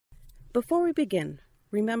Before we begin,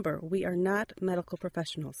 remember we are not medical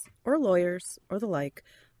professionals or lawyers or the like.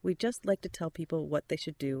 We just like to tell people what they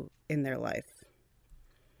should do in their life.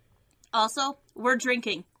 Also, we're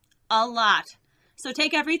drinking a lot. So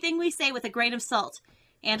take everything we say with a grain of salt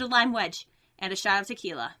and a lime wedge and a shot of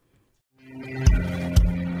tequila.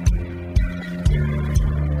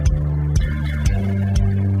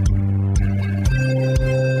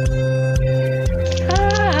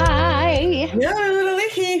 Hi.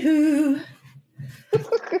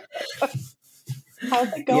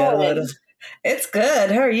 How's it going? It's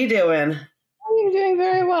good. How are you doing? You're doing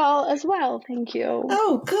very well as well. Thank you.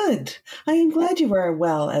 Oh, good. I am glad you were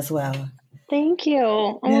well as well. Thank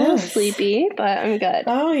you. I'm a little sleepy, but I'm good.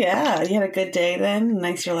 Oh, yeah. You had a good day then?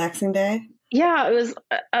 Nice, relaxing day? Yeah, it was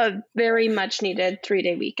a very much needed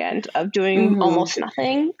 3-day weekend of doing almost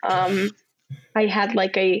nothing. I had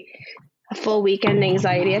like a full weekend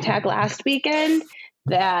anxiety attack last weekend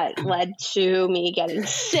that led to me getting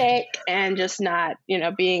sick and just not,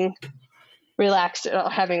 being relaxed,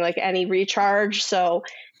 having like any recharge. So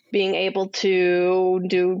being able to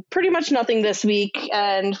do pretty much nothing this week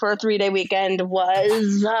and for a 3-day weekend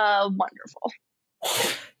was wonderful.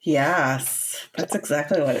 Yes, that's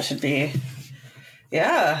exactly what it should be.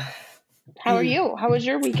 Yeah. How are you? How was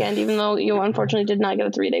your weekend, even though you unfortunately did not get a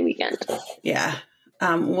 3-day weekend? Yeah.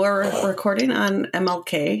 We're recording on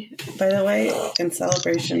MLK, by the way, in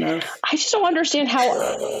celebration of... I just don't understand how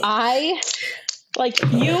you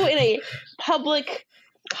in a public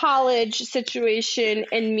college situation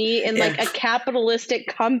and me in like a capitalistic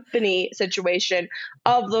company situation.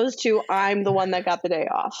 Of those two, I'm the one that got the day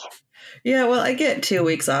off. Yeah, well, I get 2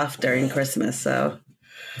 weeks off during Christmas, so...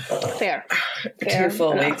 Fair 2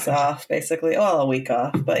 full weeks off, basically. Well, a week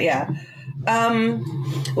off, but yeah.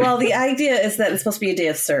 Well, the idea is that it's supposed to be a day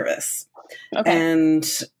of service. Okay. And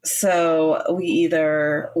so we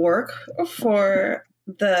either work for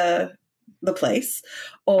the place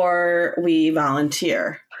or we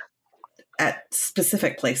volunteer at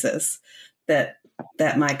specific places that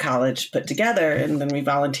my college put together, and then we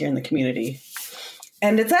volunteer in the community.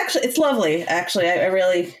 And it's lovely. Actually, I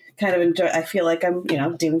really kind of enjoy. I feel like I'm,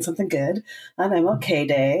 doing something good on MLK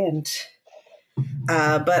Day, and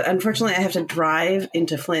but unfortunately, I have to drive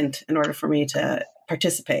into Flint in order for me to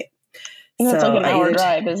participate. That's like an hour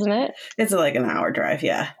drive, isn't it? It's like an hour drive,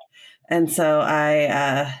 yeah. And so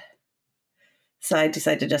I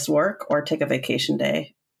decided to just work or take a vacation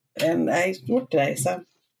day, and I worked today. So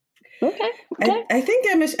okay. I think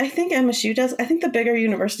MSU does. I think the bigger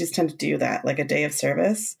universities tend to do that, like a day of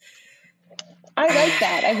service. I like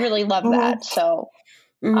that. I really love that. So,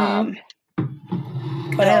 but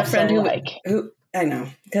I have a friend who I know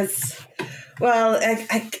because, well,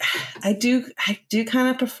 I do kind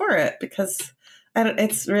of prefer it because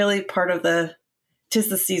it's really part of tis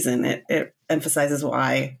the season. It emphasizes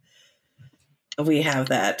why we have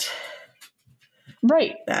that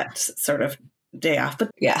sort of day off.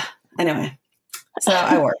 But yeah, anyway, so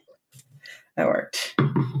I worked.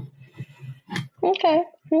 Okay.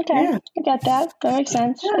 Yeah. I get that. That makes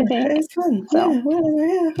sense. Yeah, I think it's fun. So,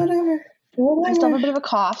 whatever. I still have a bit of a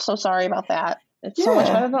cough, so sorry about that. It's so much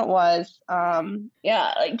better than it was.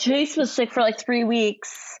 Like Chase was sick for like 3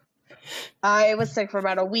 weeks. I was sick for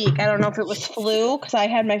about a week. I don't know if it was flu because I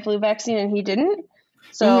had my flu vaccine and he didn't.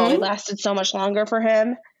 So it lasted so much longer for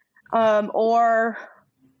him. Or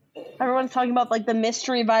everyone's talking about like the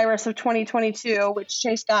mystery virus of 2022, which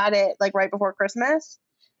Chase got it like right before Christmas.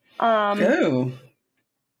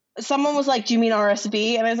 Someone was like, "Do you mean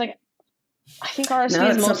RSV?" And I was like, "I think RSV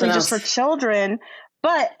is mostly just for children."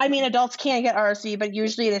 But I mean, adults can get RSV, but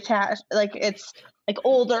usually it's like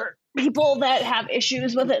older people that have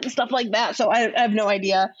issues with it and stuff like that. So I have no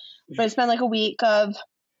idea. But it's been like a week of.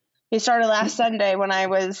 It started last Sunday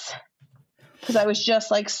because I was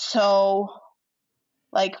just like so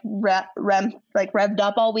like revved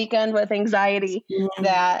up all weekend with anxiety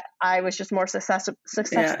that I was just more susceptible.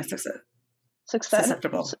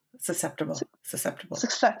 Susceptible.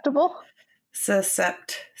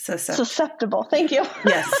 Thank you.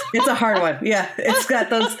 Yes, it's a hard one. Yeah, it's got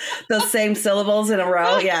those same syllables in a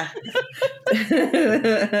row. Yeah.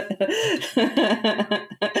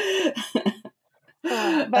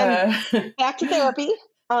 Back to therapy.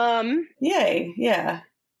 Yay! Yeah.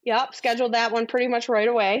 Yep. Scheduled that one pretty much right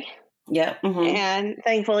away. Yep. And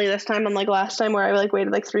thankfully this time, unlike last time where I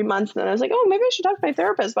waited like 3 months, and then I was like, oh, maybe I should talk to my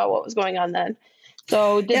therapist about what was going on then.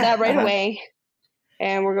 So did that right away.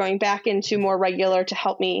 And we're going back into more regular to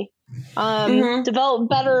help me develop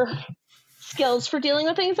better skills for dealing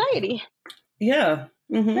with anxiety. Yeah.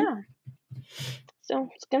 Yeah. So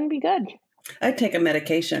it's going to be good. I take a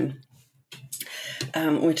medication.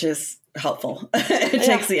 which is helpful. It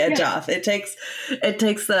takes the edge off. It takes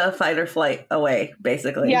the fight or flight away,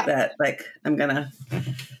 basically. That like I'm gonna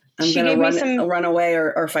run away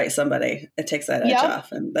or fight somebody. It takes that edge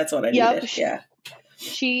off, and that's what I needed. Yeah.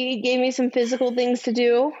 She gave me some physical things to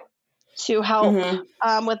do to help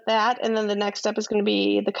with that, and then the next step is going to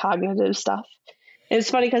be the cognitive stuff. And it's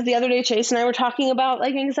funny because the other day Chase and I were talking about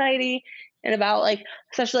like anxiety and about like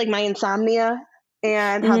especially like my insomnia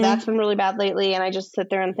and how that's been really bad lately, and I just sit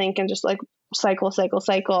there and think and just like cycle,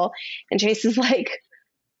 and Chase is like,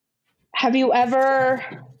 have you ever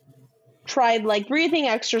tried like breathing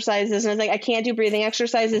exercises? And I was like, I can't do breathing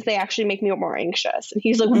exercises, they actually make me more anxious. And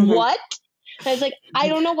he's like, what? And I was like, I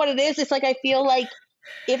don't know what it is. It's like I feel like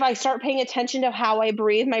if I start paying attention to how I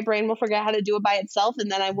breathe, my brain will forget how to do it by itself,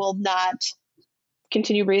 and then I will not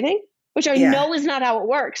continue breathing, which I know is not how it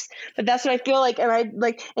works. But that's what I feel like.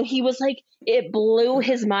 And he was like, it blew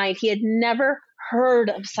his mind. He had never heard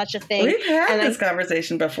of such a thing. We've had this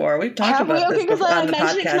conversation before. We've talked about this because I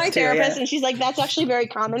mentioned it to my therapist, too, and she's like, that's actually very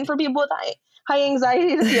common for people with high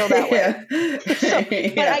anxiety to feel that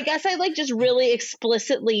way. But I guess I like just really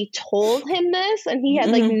explicitly told him this, and he had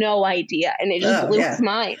like no idea, and it just blew his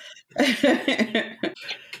mind.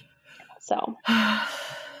 So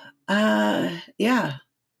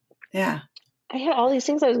yeah. I had all these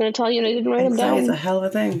things I was going to tell you, and I didn't write them down. It's a hell of a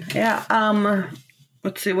thing. Yeah.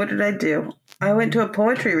 Let's see, what did I do? I went to a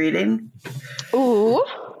poetry reading. Ooh.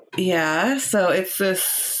 Yeah, so it's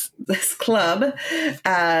this club,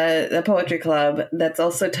 the poetry club, that's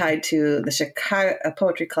also tied to a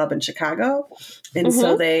poetry club in Chicago. And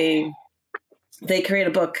so they create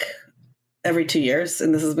a book every 2 years,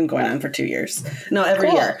 and this has been going on for 2 years. No, every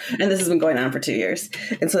year. And this has been going on for 2 years.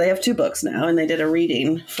 And so they have 2 books now, and they did a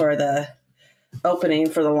reading for the opening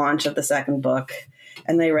for the launch of the second book.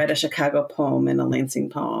 And they read a Chicago poem and a Lansing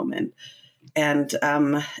poem, and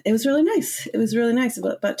it was really nice. It was really nice.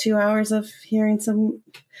 About 2 hours of hearing some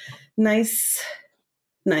nice,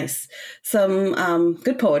 some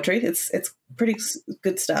good poetry. It's pretty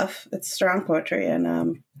good stuff. It's strong poetry,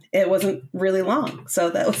 and it wasn't really long, so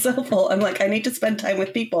that was helpful. I'm like, I need to spend time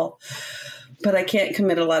with people, but I can't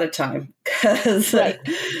commit a lot of time because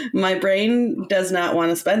my brain does not want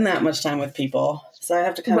to spend that much time with people. So I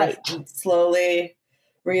have to kind of slowly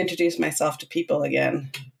reintroduce myself to people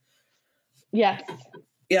again. Yes.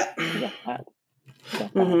 Yeah.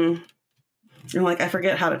 I'm like, I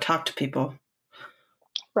forget how to talk to people.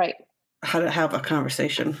 Right. How to have a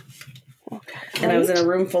conversation. Okay. And I was in a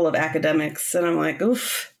room full of academics, and I'm like,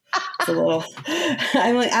 oof. It's a little.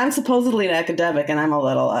 I'm supposedly an academic, and I'm a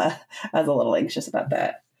little. I was a little anxious about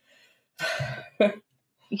that.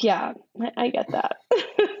 Yeah, I get that.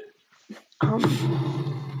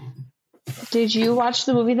 Did you watch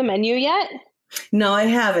the movie The Menu yet? No, I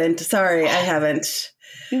haven't. Sorry, I haven't.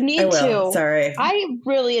 You need to. Sorry. I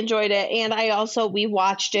really enjoyed it, and we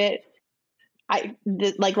watched it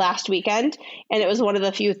like last weekend, and it was one of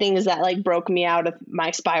the few things that like broke me out of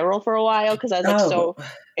my spiral for a while because I was like so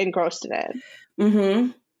engrossed in it.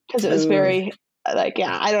 Because it was very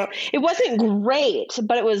it wasn't great,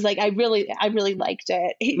 but it was like I really liked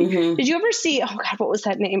it. Did you ever see, oh God, what was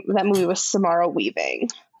that name? That movie was Samara Weaving.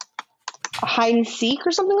 Hide and Seek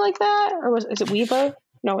or something like that? Or is it Weaver?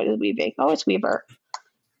 No, it is Weaving. Oh, it's Weaver.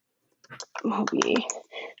 Movie.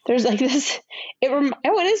 There's like this. It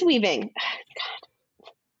is Weaving.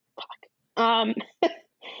 God.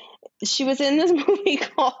 She was in this movie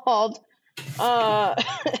called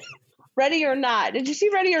Ready or Not. Did you see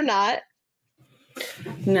Ready or Not?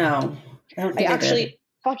 No. I actually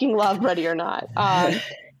fucking love Ready or Not.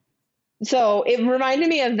 So it reminded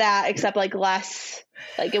me of that, except like less,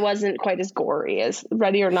 like it wasn't quite as gory as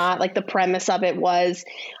Ready or Not. Like the premise of it was,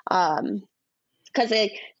 because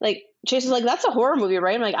like Chase was like, that's a horror movie,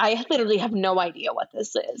 right? I'm like, I literally have no idea what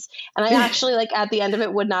this is. And I actually like at the end of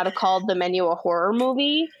it would not have called The Menu a horror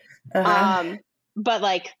movie. But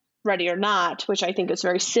like Ready or Not, which I think is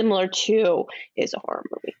very similar to, is a horror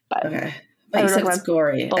movie. But okay. But you said it's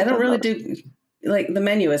gory. I don't really do, like The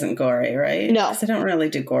Menu isn't gory, right? No. I don't really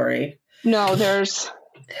do gory. No, there's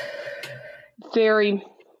very,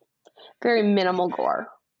 very minimal gore.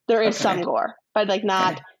 There is some gore, but like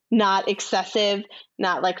not excessive,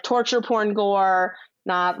 not like torture porn gore,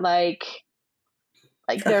 not like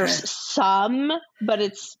there's some, but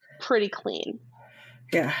it's pretty clean.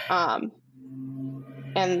 Yeah.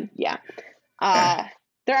 And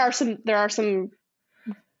there are some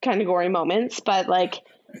kind of gory moments, but like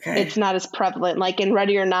it's not as prevalent. Like in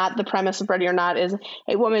Ready or Not, the premise of Ready or Not is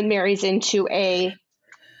a woman marries into a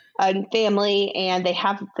family, and they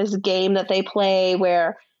have this game that they play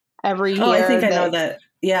where every year. Oh, I think I know that.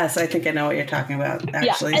 Yes, I think I know what you're talking about,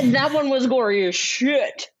 actually. Yeah, and that one was gory as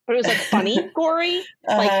shit. But it was like funny gory,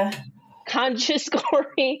 like conscious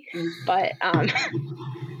gory. But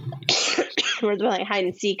we're like hide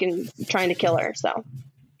and seek and trying to kill her. So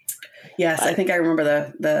yes, I think I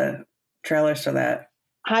remember the trailers for that.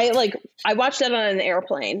 I watched that on an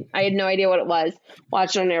airplane. I had no idea what it was.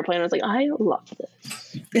 Watched it on an airplane. I was like, I love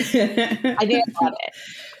this. I think I bought it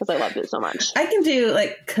because I loved it so much. I can do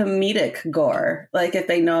like comedic gore, like if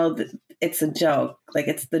they know that it's a joke, like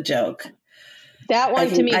it's the joke. That one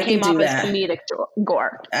to me came off as comedic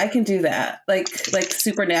gore. I can do that, like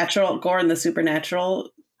supernatural gore in the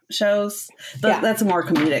supernatural shows. That's more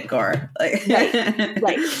comedic gore. Like,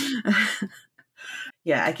 right.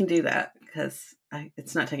 Yeah, I can do that because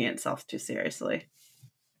it's not taking itself too seriously.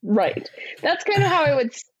 Right. That's kind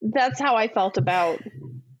of that's how I felt about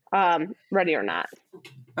Ready or Not.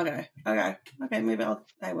 Okay. Maybe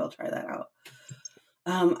I will try that out.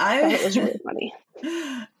 It was really funny.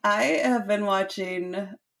 I have been watching.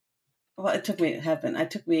 Well, it took me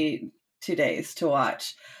 2 days to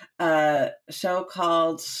watch a show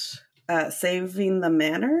called Saving the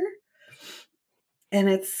Manor. And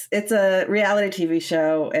it's a reality TV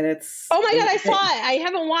show, and it's... Oh my God, I saw it. I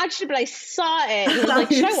haven't watched it, but I saw it. I was like,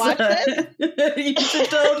 should I watch this? You should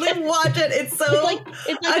totally watch it. It's so it's like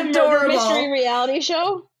adorable. A murder mystery reality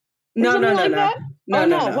show? No. That?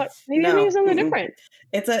 No. What? Maybe I'm thinking something different.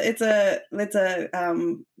 It's a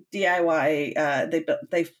DIY.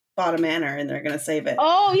 They bought a manor, and they're going to save it.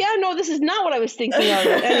 Oh, yeah, no, this is not what I was thinking of.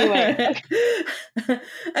 Anyway.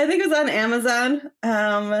 I think it was on Amazon.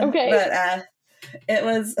 Okay. But... it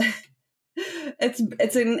was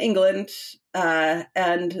it's in England,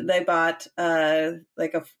 and they bought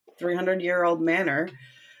like a 300-year-old manor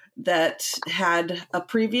that had a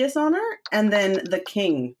previous owner and then the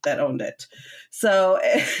king that owned it. So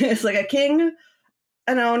it's like a king,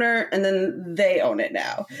 an owner, and then they own it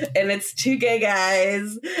now. And it's two gay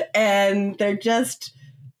guys, and they're just...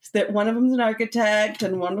 that one of them's an architect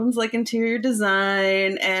and one of them's like interior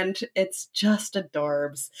design, and it's just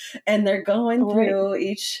adorbs. And they're going through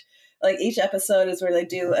each episode is where they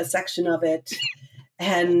do a section of it,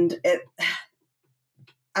 and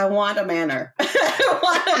I want a manor. I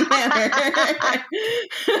want a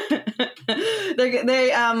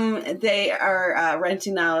manor. They are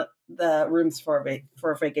renting out the rooms for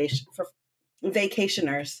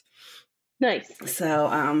vacationers. Nice.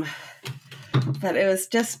 So but it was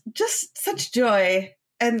just such joy,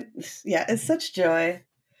 and yeah, it's such joy.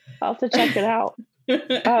 I'll have to check it out. I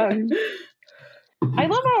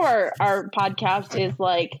love how our podcast is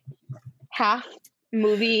like half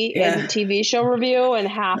movie and TV show review and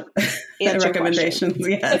half answer recommendations.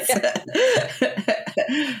 Yes.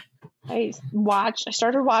 I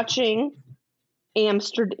started watching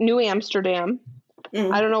New Amsterdam.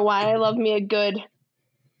 I don't know why I love me a good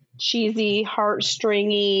cheesy,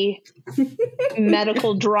 heartstringy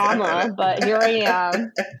medical drama, but here I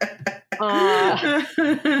am.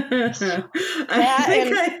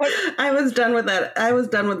 I was done with that. I was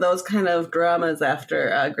done with those kind of dramas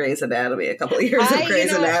after Grey's Anatomy. A couple of years of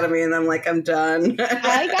Grey's Anatomy, and I'm like, I'm done.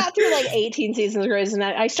 I got through like 18 seasons of Grey's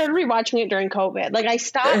Anatomy. I started rewatching it during COVID. Like I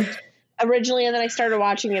stopped originally, and then I started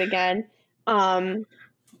watching it again.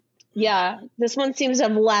 Yeah, this one seems to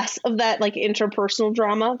have less of that like interpersonal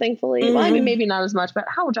drama, thankfully. Mm-hmm. Well, I mean, maybe not as much, but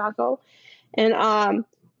how Jocko. And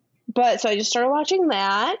but so I just started watching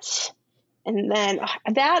that, and then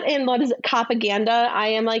that and what is it, Copaganda? I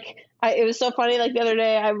am like, it was so funny. Like the other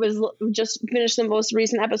day, I was just finished the most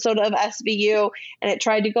recent episode of SVU, and it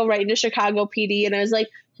tried to go right into Chicago PD, and I was like,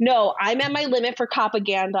 no, I'm at my limit for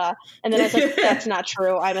Copaganda. And then I was like, that's not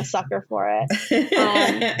true. I'm a sucker for it.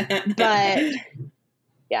 But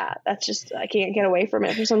yeah, that's just, I can't get away from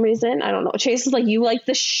it for some reason. I don't know. Chase is like, you like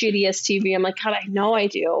the shittiest TV. I'm like, God, I know I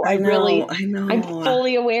do. I know. I'm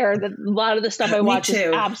fully aware that a lot of the stuff I watch is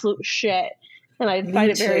absolute shit. And I find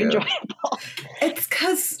it very enjoyable. It's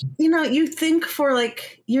because, you think for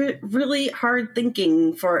like, you're really hard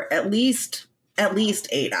thinking for at least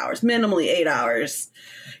 8 hours, minimally 8 hours.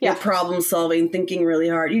 Yeah. You're problem solving, thinking really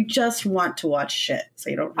hard. You just want to watch shit. So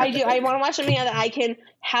you don't. I do. I want to watch something that I can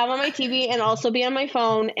have on my TV and also be on my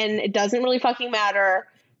phone, and it doesn't really fucking matter.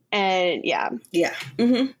 And yeah. Yeah.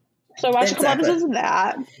 Mm-hmm. So I watched a couple episodes of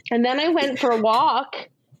that. And then I went for a walk.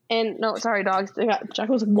 And no, sorry, dogs. Jack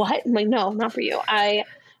was like, what? I'm like, no, not for you. I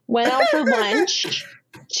went out for lunch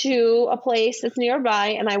to a place that's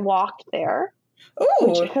nearby, and I walked there.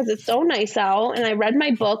 Ooh. Because it's so nice out. And I read my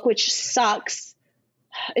book, which sucks.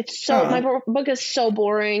 It's so, my book is so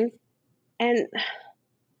boring. And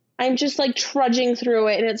I'm just like trudging through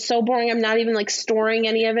it. And it's so boring. I'm not even like storing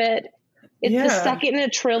any of it. It's the second in a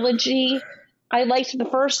trilogy. I liked the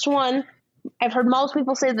first one. I've heard most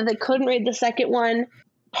people say that they couldn't read the second one.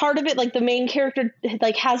 Part of it, like the main character,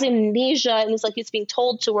 like has amnesia and it's like it's being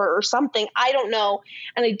told to her or something. I don't know,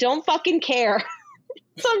 and I don't fucking care.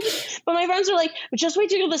 But my friends are like, just wait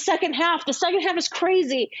till the second half. The second half is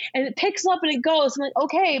crazy, and it picks up and it goes. I'm like,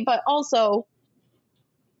 okay, but also,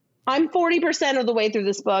 I'm 40% of the way through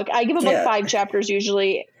this book. I give a book 5 chapters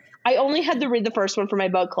usually. I only had to read the first one for my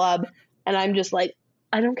book club, and I'm just like,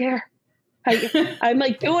 I don't care. I'm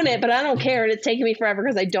like doing it, but I don't care, and it's taking me forever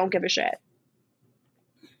because I don't give a shit.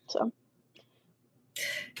 So,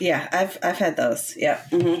 yeah, I've had those. Yeah,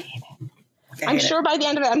 mm-hmm. I'm sure by the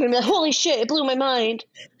end of it, I'm gonna be like, holy shit, it blew my mind.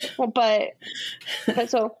 But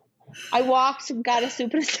so I walked, got a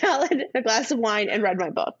soup and a salad, and a glass of wine, and read my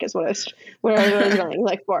book. Is what I was going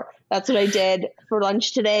like for. That's what I did for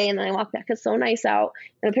lunch today, and then I walked back. It's so nice out,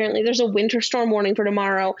 and apparently there's a winter storm warning for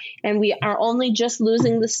tomorrow, and we are only just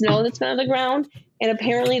losing the snow that's been on the ground, and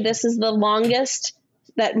apparently this is the longest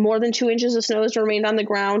that more than 2 inches of snow has remained on the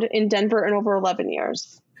ground in Denver in over 11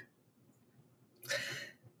 years.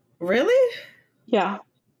 Really? Yeah.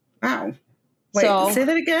 Wow. Wait, say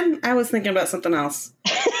that again? I was thinking about something else.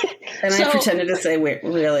 And I pretended to say, wait,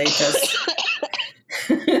 really? So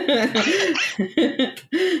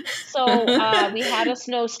we had a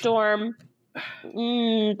snowstorm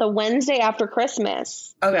the Wednesday after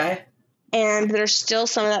Christmas. Okay. And there's still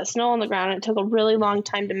some of that snow on the ground. It took a really long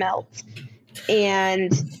time to melt.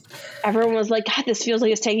 And everyone was like, God, this feels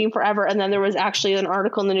like it's taking forever. And then there was actually an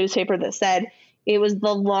article in the newspaper that said it was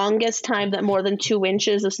the longest time that more than 2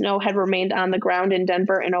 inches of snow had remained on the ground in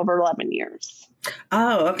Denver in over 11 years.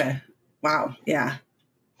 Oh, okay. Wow. Yeah.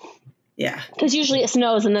 Yeah. Because usually it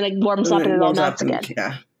snows and then it warms up and it all melts again.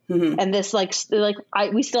 Yeah. Mm-hmm. And this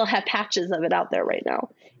we still have patches of it out there right now.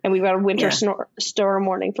 And we've got a winter storm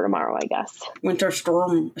warning for tomorrow, I guess. Winter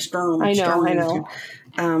storm. I know.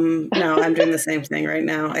 No, I'm doing the same thing right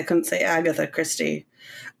now. I couldn't say Agatha Christie.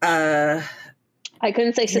 I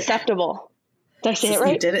couldn't say susceptible. Did I say it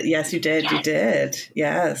right? You did it. Yes, you did. Yes. You did.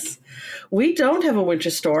 Yes. We don't have a winter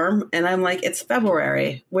storm. And I'm like, it's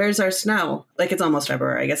February. Where's our snow? Like, it's almost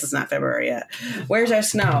February. I guess it's not February yet. Where's our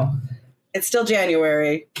snow? It's still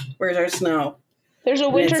January. Where's our snow? There's a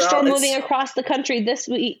winter storm moving across the country this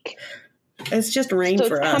week. It's just rain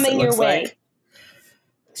for us. Coming your way. Like.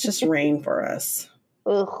 It's just rain for us.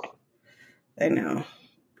 Ugh. I know.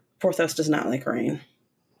 Porthos does not like rain.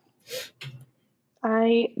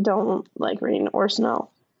 I don't like rain or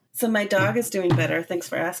snow. So my dog is doing better. Thanks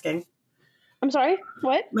for asking. I'm sorry?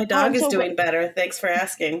 What? My dog is doing better. Thanks for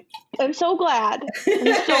asking. I'm so glad.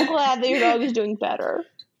 I'm so glad that your dog is doing better.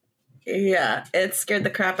 Yeah, it scared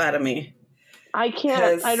the crap out of me. I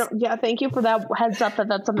can't. I don't. Yeah, thank you for that heads up that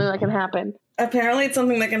that's something that can happen. Apparently, it's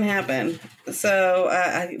something that can happen. So,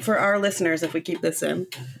 for our listeners, if we keep this in,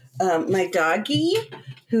 my doggy,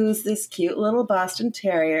 who's this cute little Boston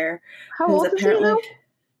Terrier, who's apparently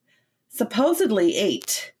supposedly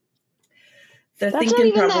 8. They're that's thinking not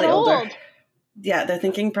even probably that older. Old. Yeah, they're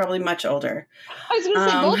thinking probably much older. I was going to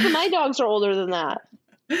say both of my dogs are older than that.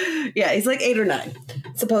 Yeah, he's like 8 or 9,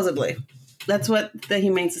 supposedly. That's what the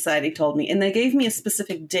Humane Society told me. And they gave me a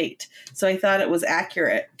specific date. So I thought it was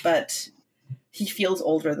accurate, but he feels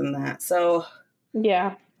older than that. So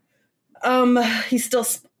yeah. He's still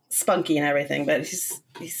spunky and everything, but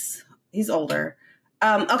he's older.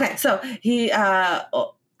 Okay, so he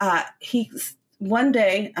one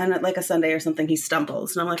day on like a Sunday or something, he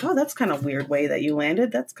stumbles. And I'm like, oh, that's kind of weird way that you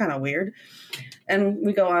landed. That's kind of weird. And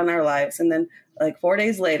we go on our lives. And then like 4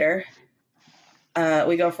 days later,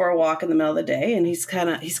 we go for a walk in the middle of the day, and he's kind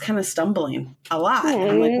of stumbling a lot.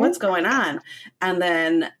 I'm like, what's going on? And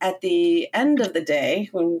then at the end of the day,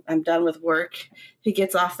 when I'm done with work, he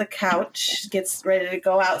gets off the couch, gets ready to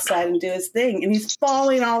go outside and do his thing, and he's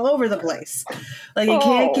falling all over the place. Like he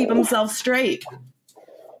can't keep himself straight.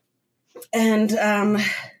 And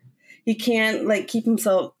he can't like keep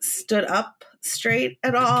himself stood up straight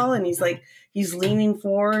at all. And he's leaning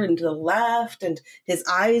forward and to the left, and his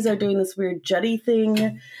eyes are doing this weird jutty thing.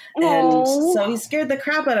 And so he scared the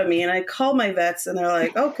crap out of me. And I called my vets, and they're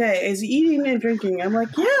like, okay, is he eating and drinking? I'm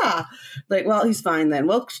like, yeah. Like, well, he's fine then.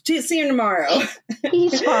 We'll see him tomorrow.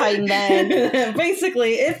 He's fine then.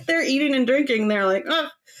 Basically, if they're eating and drinking, they're like, oh,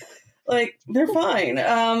 like they're fine.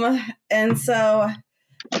 And so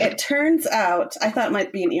it turns out, I thought it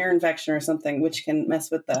might be an ear infection or something, which can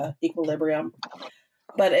mess with the equilibrium.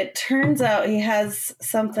 But it turns out he has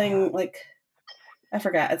something like, I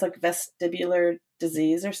forgot, it's like vestibular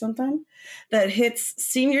disease or something that hits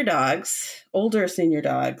senior dogs, older senior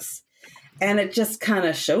dogs, and it just kind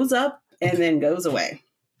of shows up and then goes away.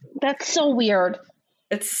 That's so weird.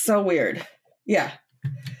 It's so weird. Yeah.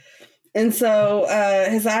 And so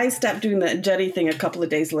his eyes stopped doing that jetty thing a couple of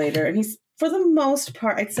days later, and he's, for the most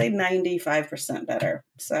part, I'd say 95% better.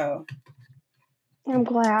 So I'm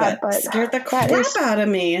glad, but scared the crap out of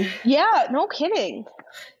me. Yeah, no kidding.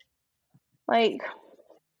 Like,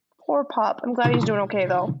 poor pup. I'm glad he's doing okay,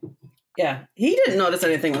 though. Yeah, he didn't notice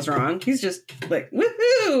anything was wrong. He's just like,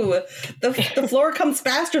 woohoo! The floor comes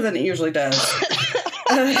faster than it usually does.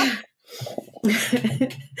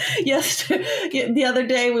 Yes, the other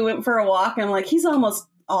day we went for a walk, and like he's almost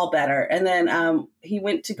all better. And then he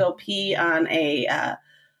went to go pee on a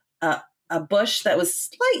bush that was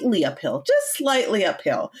slightly uphill, just slightly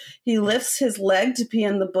uphill. He lifts his leg to pee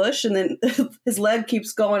in the bush, and then his leg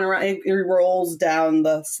keeps going around. He rolls down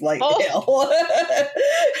the slight hill.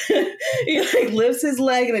 He like lifts his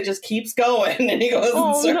leg, and it just keeps going, and he goes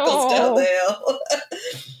in circles down the hill.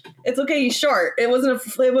 It's okay. He's short. It wasn't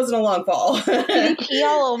a long fall. Did he pee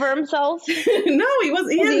all over himself? No, he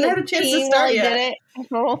wasn't. He hadn't had a chance to start yet. Did it?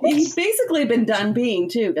 He's basically been done peeing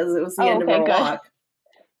too, because it was the end of our walk.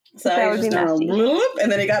 So that he just bloop,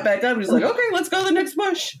 and then he got back up. He's like, "Okay, let's go to the next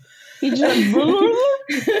bush." He just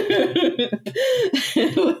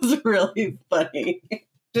It was really funny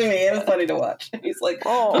to me. It was funny to watch. He's like,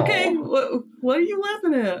 "Okay, what are you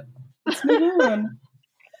laughing at? Let's move on."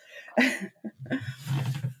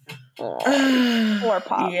 Poor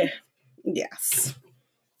Pop. Yeah. Yes.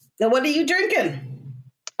 Now, what are you drinking?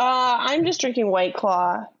 I'm just drinking White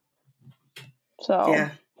Claw. So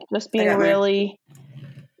just being really,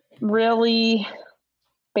 really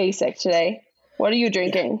basic today. What are you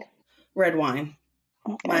drinking? Yeah. Red wine.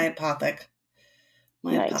 Okay. My Apothic.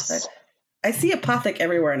 Apothic. I see Apothic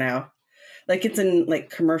everywhere now. Like it's in like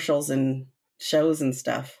commercials and shows and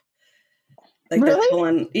stuff. Like really?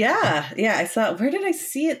 Pulling, yeah. I saw. Where did I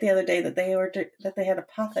see it the other day that they had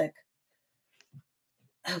Apothic?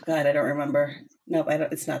 Oh God, I don't remember. Nope, I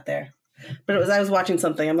don't. It's not there. But I was watching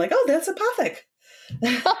something. I'm like, oh, that's Apothic.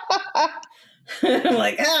 I'm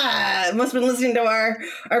like, I must have been listening to our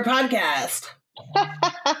podcast.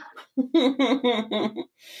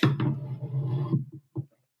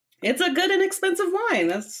 It's a good and expensive wine.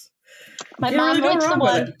 That's my mom likes the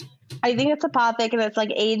one. I think it's Apothic, and it's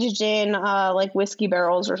like aged in like whiskey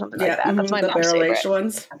barrels or something like that. That's my mom's favorite. The barrel-aged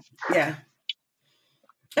ones. Yeah.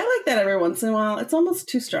 I like that every once in a while. It's almost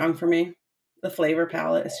too strong for me. The flavor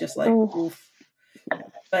palette is just like, oof.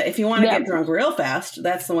 But if you want to get drunk real fast,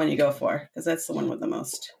 that's the one you go for, because that's the one with the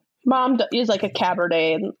most. Mom is like a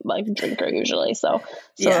Cabernet like drinker usually, so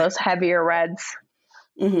those heavier reds.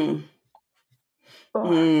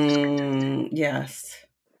 Yes.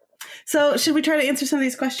 So should we try to answer some of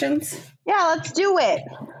these questions? Yeah, let's do it.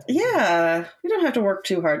 Yeah, we don't have to work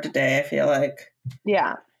too hard today, I feel like.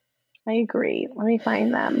 Yeah, I agree. Let me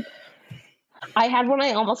find them. I had one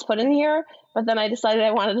I almost put in here, but then I decided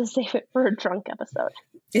I wanted to save it for a drunk episode.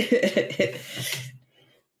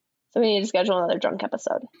 So we need to schedule another drunk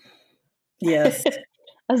episode. Yes.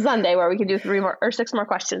 A Sunday where we could do 3 more or 6 more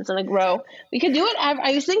questions in a row. We could do it.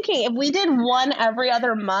 I was thinking if we did one every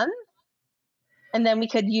other month, and then we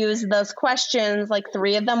could use those questions, like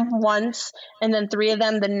 3 of them once, and then 3 of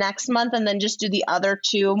them the next month, and then just do the other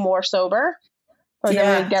 2 more sober. Or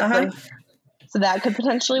then we get them. So that could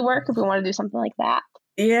potentially work if we want to do something like that.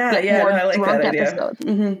 Yeah, I like that idea.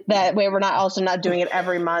 That way we're not doing it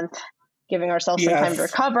every month, giving ourselves some time to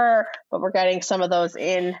recover, but we're getting some of those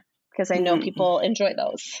in because I know people enjoy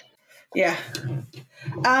those. Yeah.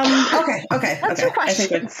 Okay. That's your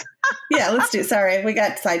questions. Let's do. Sorry, we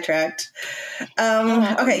got sidetracked.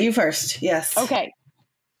 Okay, you first. Yes. Okay.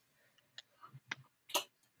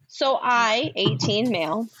 So I, 18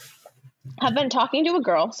 male, have been talking to a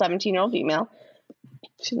girl, 17-year-old female,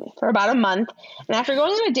 for about a month. And after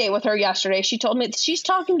going on a date with her yesterday, she told me that she's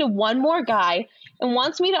talking to one more guy and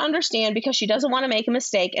wants me to understand because she doesn't want to make a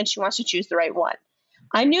mistake and she wants to choose the right one.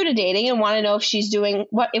 I'm new to dating and want to know if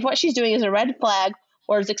what she's doing is a red flag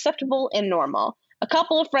or is acceptable and normal. A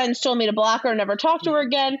couple of friends told me to block her and never talk to her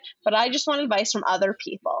again, but I just want advice from other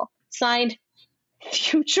people. Signed,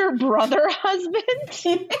 future brother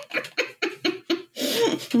husband.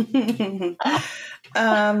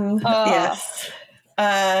 Yes.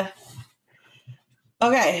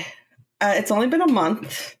 Okay. It's only been a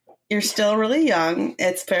month. You're still really young.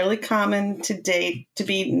 It's fairly common to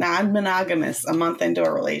be non-monogamous a month into a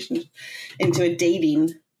relationship, into a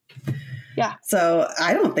dating. Yeah. So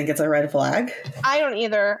I don't think it's a red flag. I don't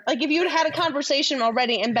either. Like if you had a conversation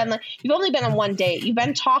already and been like, you've only been on one date, you've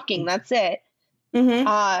been talking, that's it.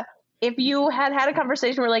 if you had a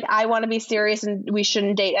conversation where like, I want to be serious and we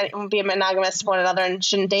shouldn't date and be monogamous to one another and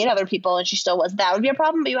shouldn't date other people, and she still was, that would be a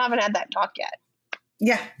problem, but you haven't had that talk yet.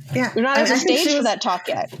 Yeah. You're not at the stage for that talk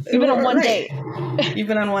yet. You've been on one date. You've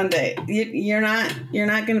been on one date. You're not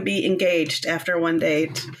going to be engaged after one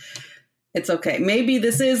date. It's okay. Maybe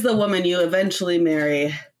this is the woman you eventually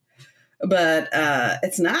marry, but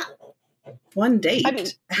it's not one date. I mean,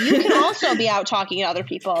 you can also be out talking to other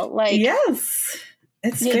people. Like, yes,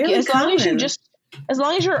 it's fairly common. As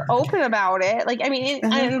long as you're open about it, like, I mean,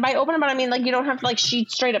 and by open about it, I mean, like, you don't have to, like, she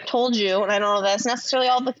straight up told you, and I don't know that's necessarily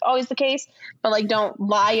always the case, but, like, don't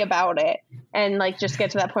lie about it, and, like, just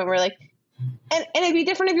get to that point where, like, and it'd be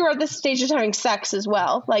different if you were at this stage of having sex as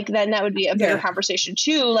well. Like, then that would be a bigger conversation,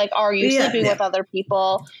 too. Like, are you sleeping with other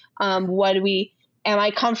people? Am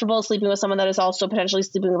I comfortable sleeping with someone that is also potentially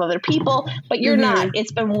sleeping with other people? But you're not.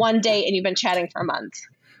 It's been one date, and you've been chatting for a month.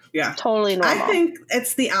 Yeah. Totally normal. I think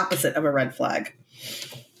it's the opposite of a red flag.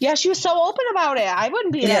 Yeah, she was so open about it. I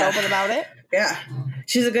wouldn't be that open about it. Yeah.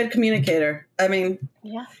 She's a good communicator. I mean,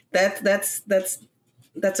 that's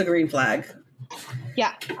a green flag.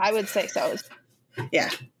 Yeah, I would say so.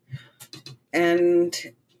 Yeah. And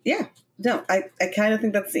no, I kind of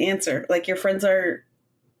think that's the answer. Like, your friends are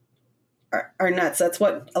nuts. That's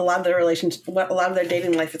what a lot of their their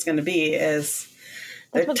dating life is going to be, is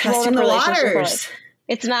they're testing the waters.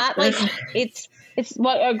 It's not like it's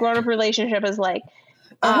what a grown-up relationship is like.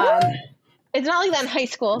 It's not like that in high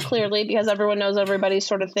school, clearly, because everyone knows everybody's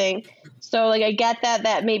sort of thing. So, like, I get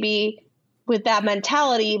that maybe with that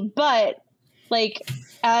mentality, but, like,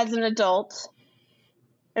 as an adult,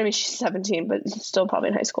 I mean, she's 17, but still probably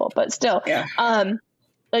in high school, but still,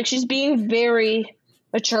 like, she's being very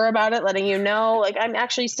mature about it, letting you know, like, I'm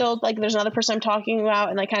actually still, like, there's another person I'm talking about,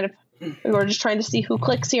 and, like, kind of, we're just trying to see who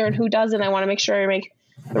clicks here and who doesn't. I want to make sure I make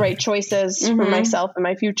the right choices for myself and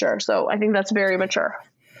my future. So I think that's very mature.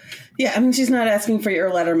 Yeah, I mean, she's not asking for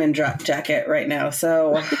your Letterman drop jacket right now,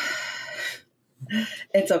 so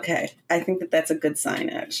it's okay. I think that's a good sign,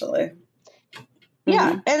 actually.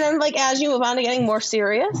 Yeah, and then, like, as you move on to getting more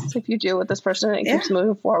serious, if you do with this person and it keeps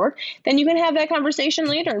moving forward, then you can have that conversation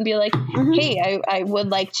later and be like, hey, I would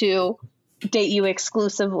like to date you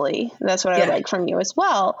exclusively. That's what I would like from you as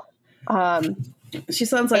well. She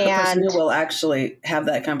sounds like the person who will actually have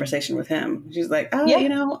that conversation with him. She's like, you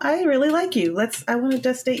know, I really like you. I want to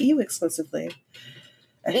just date you exclusively.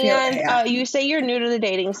 You say you're new to the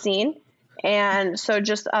dating scene. And so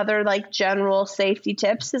just other, like, general safety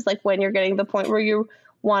tips is, like, when you're getting to the point where you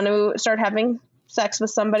want to start having sex with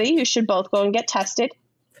somebody, you should both go and get tested.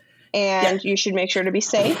 And you should make sure to be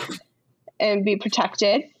safe and be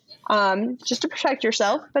protected, just to protect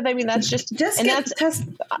yourself. But, I mean, that's just test.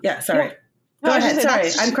 Yeah, sorry. Yeah. Go ahead.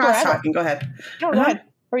 Sorry, I'm cross-talking. Go ahead. No, go ahead.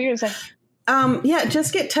 What are you going to say?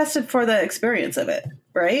 Just get tested for the experience of it,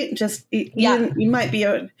 right? Just you might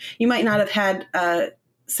not have had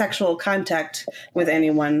sexual contact with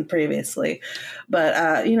anyone previously,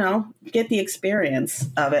 but you know, get the experience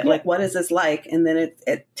of it. Like, what is this like? And then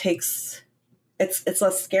it's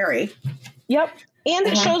less scary. Yep. And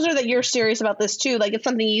it shows her that you're serious about this too. Like, it's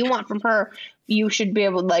something you want from her. You should be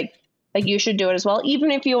able to like you should do it as well.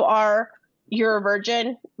 Even if you're a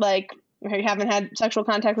virgin, like, you haven't had sexual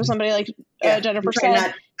contact with somebody, like Jennifer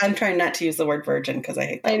said. I'm trying not to use the word virgin because I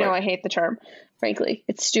hate that word. I hate the term, frankly.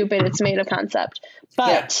 It's stupid. It's made a concept.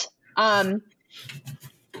 But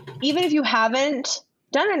even if you haven't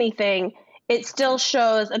done anything, it still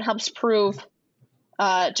shows and helps prove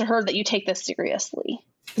to her that you take this seriously.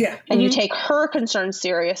 Yeah. And you take her concerns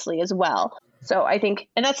seriously as well. So I think,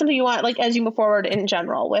 and that's something you want, like, as you move forward in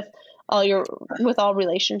general with all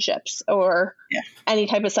relationships or any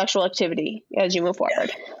type of sexual activity as you move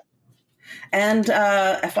forward. And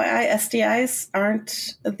FYI, STIs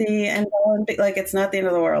aren't the end all. Like, it's not the end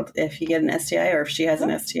of the world if you get an STI or if she has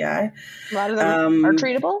an STI. A lot of them are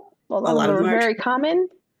treatable. A lot of them are very common.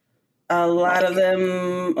 A lot of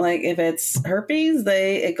them, like, if it's herpes,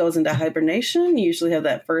 it goes into hibernation. You usually have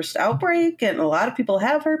that first outbreak, and a lot of people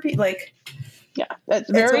have herpes. Like, that's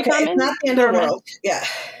very common. It's not the end of the world. Yeah.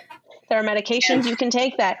 There are medications you can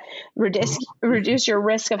take that reduce your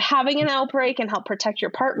risk of having an outbreak and help protect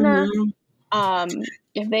your partner.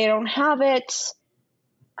 If they don't have it,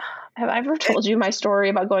 have I ever told you my story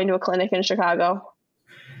about going to a clinic in Chicago?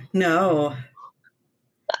 No.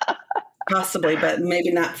 Possibly, but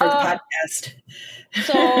maybe not for the podcast.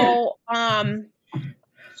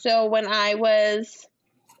 So when I was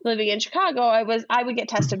living in Chicago, I would get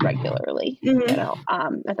tested regularly, you know,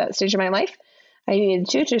 at that stage of my life. I needed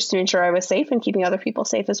to, just to ensure I was safe and keeping other people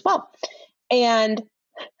safe as well. And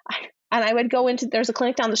And I would go into, there's a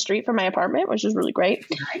clinic down the street from my apartment, which is really great.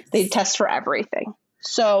 Nice. They test for everything.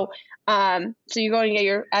 So you go and get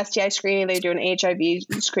your STI screening. They do an HIV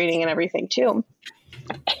screening and everything too.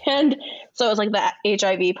 And so it was like the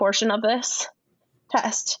HIV portion of this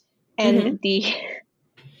test. And the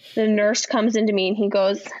nurse comes into me and he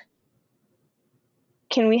goes,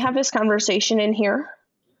 "Can we have this conversation in here?"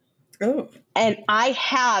 Oh. And I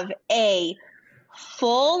have a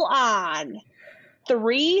full on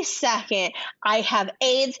 3-second, I have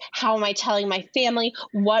AIDS. How am I telling my family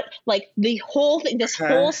what, like the whole thing, this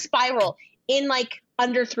whole spiral in like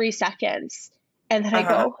under 3 seconds. And then I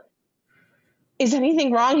go, "Is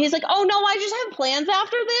anything wrong?" He's like, "Oh no, I just have plans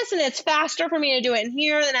after this and it's faster for me to do it in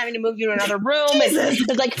here than having to move you to another room." And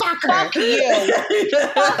it's like, fuck you.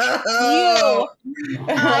 Fuck you. It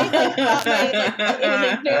was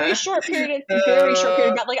a very short period,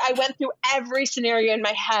 but like I went through every scenario in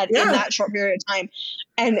my head in that short period of time.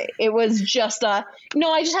 And it was just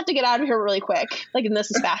no, I just have to get out of here really quick. Like, and this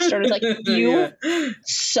is faster. And it's like, you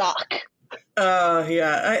suck. Oh,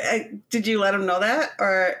 yeah. I did you let him know that?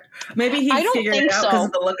 Or maybe he figured it out because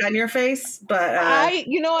of the look on your face? But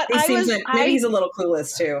you know what? Maybe he's a little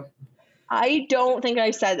clueless too. I don't think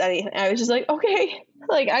I said anything. I was just like, okay.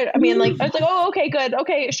 Like, I mean, like, I was like, oh, okay, good.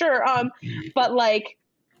 Okay, sure. But like,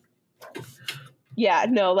 yeah,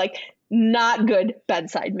 no, like, not good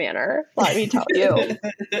bedside manner. Let me tell you.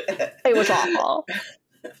 It was awful.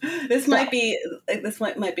 This might be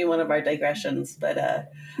one of our digressions, but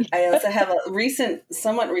I also have a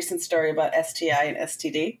somewhat recent story about STI and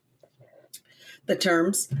STD, the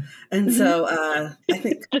terms, and so I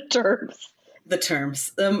think the terms.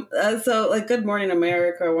 So like Good Morning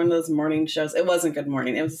America or one of those morning shows. It wasn't Good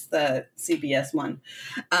Morning. It was the CBS one.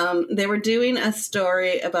 They were doing a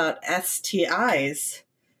story about STIs,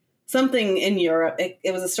 something in Europe.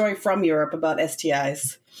 It was a story from Europe about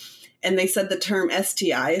STIs. And they said the term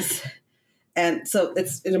STIs. And so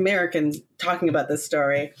it's an American talking about this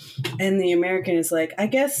story. And the American is like, I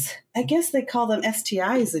guess they call them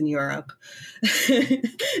STIs in Europe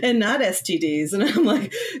and not STDs. And I'm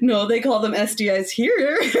like, no, they call them STIs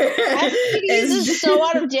here. STDs is so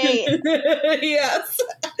out of date. Yes.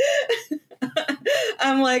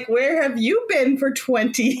 I'm like, where have you been for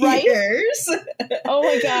 20 years? Oh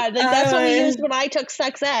my God. Like, that's what we used when I took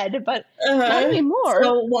sex ed, but not anymore.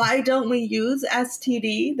 So why don't we use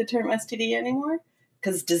STD, the term STD anymore?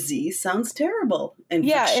 Because disease sounds terrible.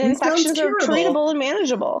 Infections are treatable and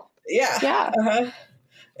manageable. Yeah. Yeah.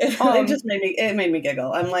 It made me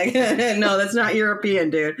giggle. I'm like, no, that's not European,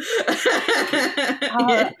 dude.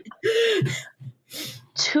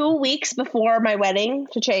 2 weeks before my wedding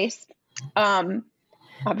to Chase,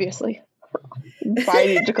 obviously, I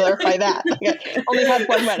need to clarify that. I only had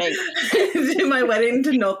one wedding. My wedding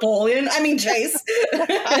to Napoleon. I mean, Chase.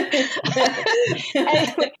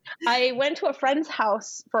 Anyway, I went to a friend's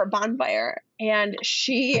house for a bonfire, and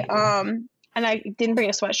she, and I didn't bring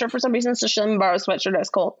a sweatshirt for some reason, so she let me borrow a sweatshirt. It was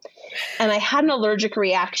cold. And I had an allergic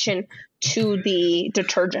reaction to the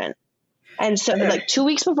detergent. And so, like 2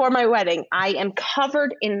 weeks before my wedding, I am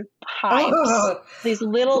covered in hives, these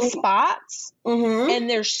little spots, and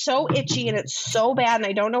they're so itchy and it's so bad, and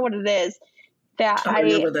I don't know what it is. That I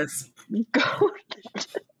remember this.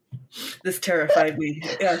 This terrified me.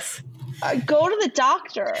 Yes, I go to the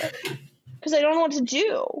doctor because I don't know what to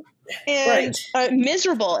do, and I'm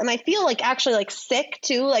miserable, and I feel like actually like sick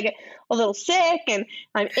too, like a little sick, and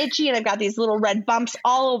I'm itchy, and I've got these little red bumps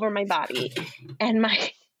all over my body, and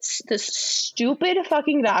this stupid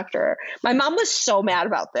fucking doctor. My mom was so mad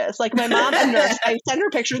about this. Like, my mom, a nurse, I sent her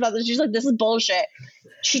pictures about this. She's like, "This is bullshit."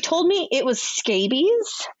 She told me it was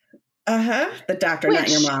scabies. The doctor, not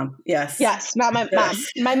your mom. Yes. Yes, not my mom.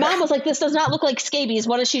 My mom was like, "This does not look like scabies.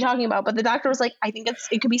 What is she talking about?" But the doctor was like, "I think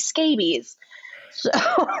it could be scabies." So,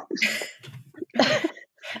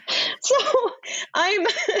 I'm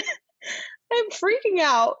freaking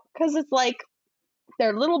out because it's like,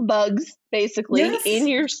 they're little bugs, basically, in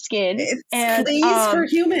your skin. It's fleas for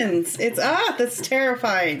humans. It's, that's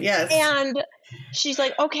terrifying. Yes. And she's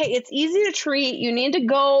like, "Okay, it's easy to treat. You need to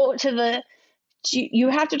go to you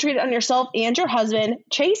have to treat it on yourself and your husband."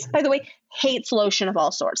 Chase, by the way, hates lotion of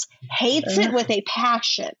all sorts. Hates it with a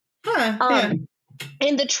passion.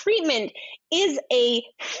 And the treatment is a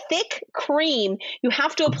thick cream you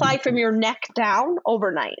have to apply from your neck down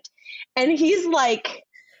overnight. And he's like,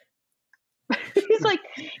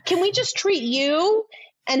 "Can we just treat you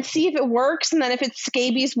and see if it works? And then if it's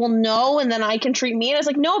scabies, we'll know, and then I can treat me." And I was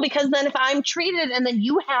like, "No, because then if I'm treated and then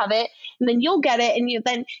you have it, and then you'll get it, and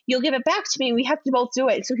then you'll give it back to me. We have to both do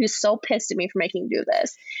it." So he was so pissed at me for making him do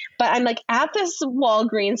this. But I'm like at this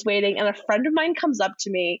Walgreens waiting, and a friend of mine comes up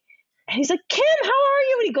to me, And he's like, Kim, how are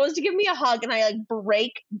you? And he goes to give me a hug, and I like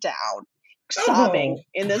break down, sobbing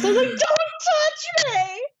in this. I was like, don't touch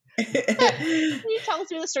me. He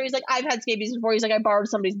tells me the story. He's like, I've had scabies before. He's like, I borrowed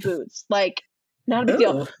somebody's boots. Like, not a big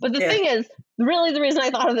deal. But the thing is, really the reason I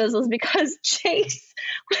thought of this was because Chase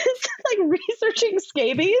was like researching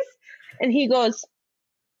scabies, and he goes,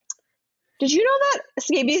 did you know that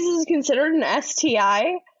scabies is considered an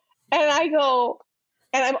STI? And I go,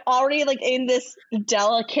 and I'm already like in this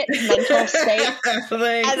delicate mental state.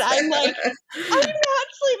 And I'm like, I'm not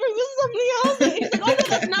sleeping with somebody else. And he's like, oh, no,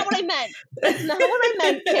 that's not what I meant. That's not what I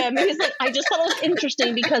meant, Kim. He's like, I just thought it was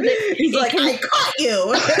interesting because I caught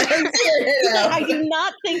you. I do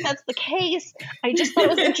not think that's the case. I just thought it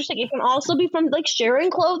was interesting. It can also be from like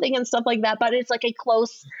sharing clothing and stuff like that, but it's like a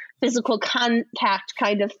close physical contact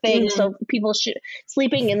kind of thing. Mm-hmm. So people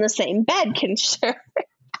sleeping in the same bed can share.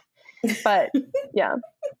 But yeah,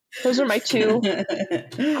 those are my two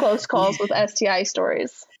close calls with STI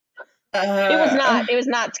stories. It was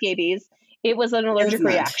not scabies. It was an allergic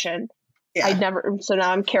reaction. Yeah. So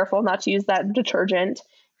now I'm careful not to use that detergent.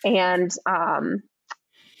 And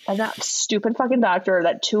that stupid fucking doctor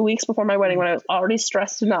that 2 weeks before my wedding, when I was already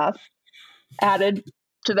stressed enough, added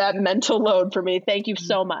to that mental load for me. Thank you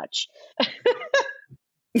so much.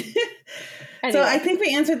 Anyway. So I think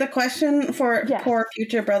we answered the question for poor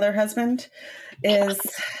future brother husband is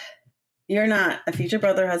you're not a future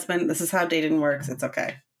brother husband. This is how dating works. It's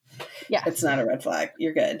okay. Yeah. It's not a red flag.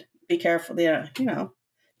 You're good. Be careful. Yeah.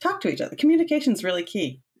 Talk to each other. Communication is really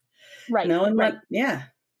key. Right. Knowing what, yeah.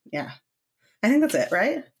 I think that's it,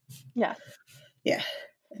 right? Yeah. Yeah.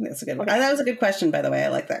 I think that's a good one. That was a good question, by the way. I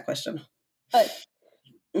like that question.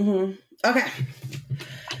 Mm-hmm.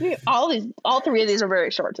 Okay. All three of these are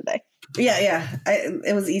very short today. Yeah.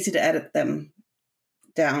 It was easy to edit them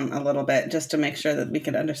down a little bit just to make sure that we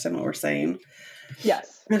could understand what we're saying.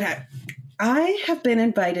 Yes. Okay. I have been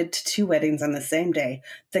invited to 2 weddings on the same day.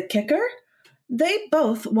 The kicker? They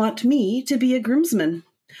both want me to be a groomsman.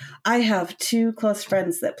 I have 2 close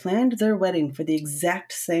friends that planned their wedding for the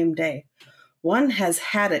exact same day. One has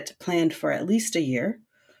had it planned for at least a year,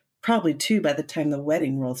 probably 2 by the time the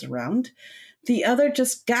wedding rolls around. The other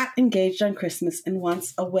just got engaged on Christmas and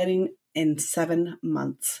wants a wedding in 7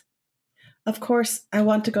 months. Of course, I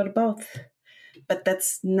want to go to both, but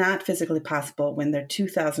that's not physically possible when they're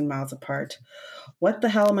 2,000 miles apart. What the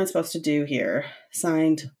hell am I supposed to do here?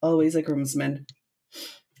 Signed, always a groomsman.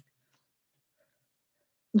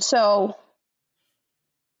 So,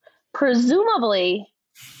 presumably,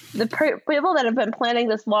 the people that have been planning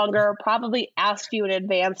this longer probably asked you in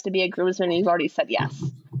advance to be a groomsman, and you've already said yes.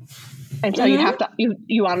 And so you have to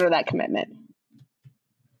you honor that commitment.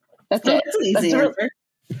 That's it. That's an easy answer.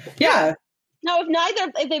 Yeah. Now,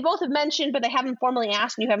 if they both have mentioned, but they haven't formally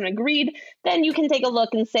asked and you haven't agreed, then you can take a look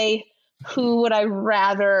and say, which one would I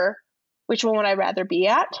rather be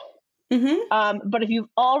at? Mm-hmm. But if you've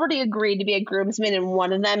already agreed to be a groomsman in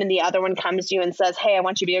one of them and the other one comes to you and says, hey, I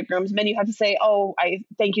want you to be a groomsman, you have to say, oh, I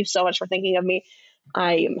thank you so much for thinking of me.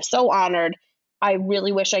 I am so honored. I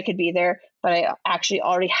really wish I could be there, but I actually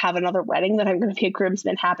already have another wedding that I'm going to be a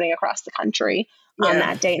groomsman happening across the country on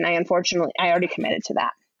that date. And I already committed to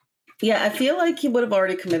that. Yeah, I feel like he would have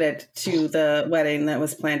already committed to the wedding that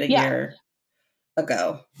was planned a year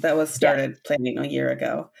ago. That was started planning a year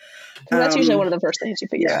ago. That's usually one of the first things you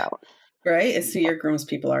figure out. Right? Is who your groom's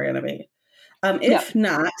people are going to be. If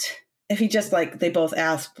not, if he just they both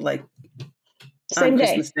asked same on day.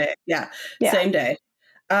 Christmas Day. Yeah, same day.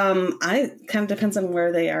 I kind of depends on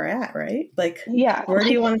where they are at, right? Where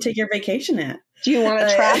do you want to take your vacation at? Do you want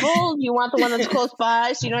to travel? Do you want the one that's close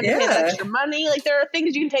by so you don't have to pay the extra money? There are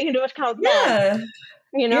things you can take into account. Yeah.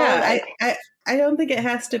 I don't think it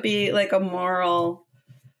has to be a moral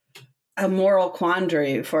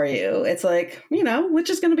quandary for you. It's which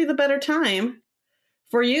is going to be the better time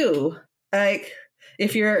for you?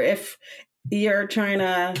 If you're trying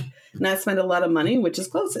to not spend a lot of money, which is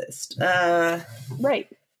closest. Right.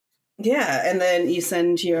 Yeah. And then you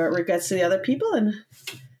send your regrets to the other people and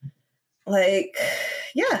I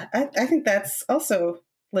think that's also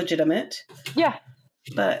legitimate. Yeah.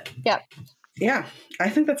 But yeah, I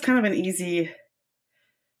think that's kind of an easy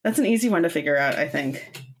one to figure out, I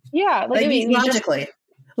think. Yeah. Logically,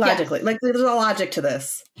 there's a logic to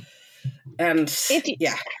this. And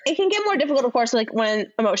it can get more difficult, of course,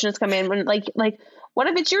 when emotions come in, when what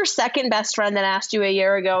if it's your second best friend that asked you a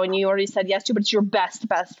year ago and you already said yes to, but it's your best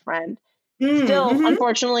friend? Still,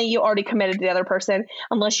 unfortunately, you already committed to the other person,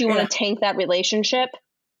 unless you want to tank that relationship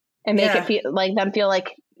and make it feel them feel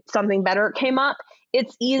like something better came up.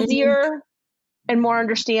 It's easier and more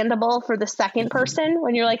understandable for the second person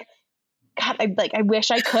when you're God, I wish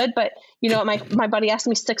I could, but you know, my buddy asked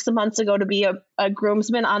me 6 months ago to be a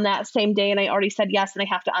groomsman on that same day. And I already said yes. And I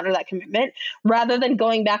have to honor that commitment rather than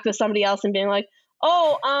going back to somebody else and being like,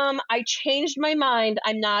 oh, I changed my mind.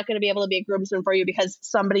 I'm not going to be able to be a groomsman for you because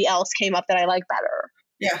somebody else came up that I like better.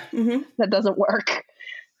 Yeah. Mm-hmm. That doesn't work.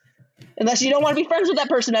 Unless you don't want to be friends with that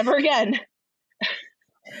person ever again.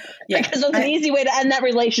 Yeah. Because there's an easy way to end that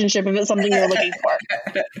relationship if it's something you're looking for.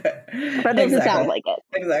 That doesn't sound like it.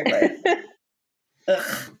 Exactly.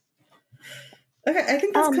 Ugh. Okay, I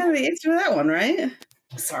think that's kind of the answer to that one, right?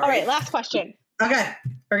 Sorry. All right, last question. Okay,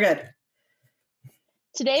 we're good.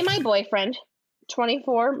 Today, my boyfriend,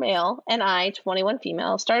 24 male, and I, 21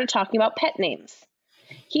 female, started talking about pet names.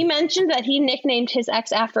 He mentioned that he nicknamed his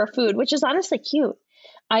ex after a food, which is honestly cute.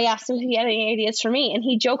 I asked him if he had any ideas for me, and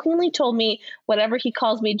he jokingly told me whatever he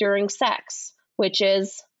calls me during sex, which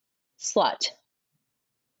is slut.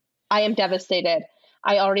 I am devastated.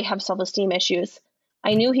 I already have self-esteem issues.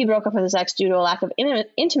 I knew he broke up with his ex due to a lack of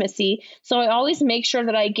intimacy, so I always make sure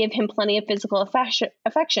that I give him plenty of physical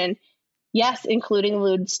affection, yes, including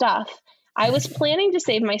lewd stuff. I was planning to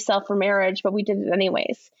save myself for marriage, but we did it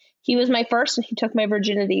anyways. He was my first, and he took my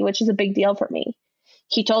virginity, which is a big deal for me.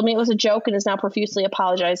 He told me it was a joke and is now profusely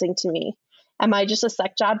apologizing to me. Am I just a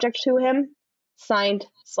sex object to him? Signed,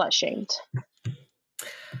 slut-shamed.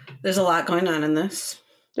 There's a lot going on in this.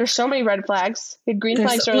 There's so many red flags. We had green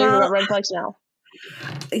flags earlier, we've got red flags now.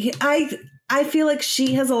 I feel like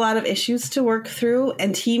she has a lot of issues to work through,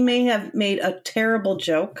 and he may have made a terrible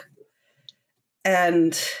joke.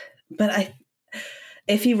 But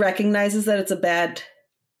if he recognizes that it's a bad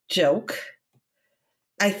joke,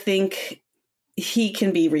 I think he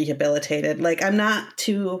can be rehabilitated. Like, I'm not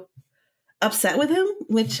too upset with him,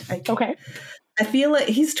 okay. I feel like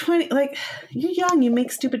he's 20, like, you're young, you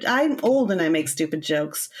make I'm old and I make stupid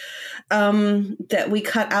jokes that we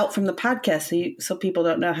cut out from the podcast so people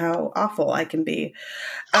don't know how awful I can be.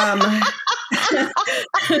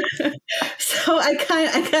 So I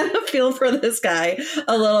kind of feel for this guy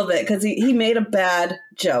a little bit because he made a bad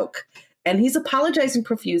joke and he's apologizing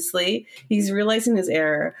profusely. He's realizing his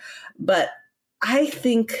error, but I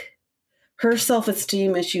think her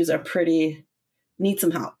self-esteem issues need some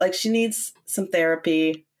help. Like, she needs some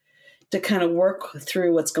therapy to kind of work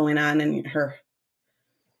through what's going on in her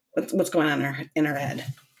head.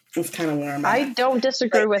 That's kind of where I'm at. I don't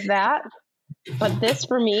disagree with that, but this,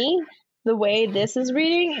 for me, the way this is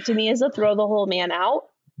reading to me is to throw the whole man out.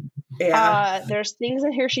 Yeah. There's things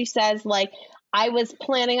in here she says like, I was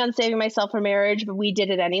planning on saving myself for marriage, but we did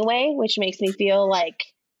it anyway, which makes me feel like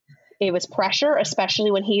it was pressure, especially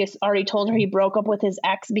when he already told her he broke up with his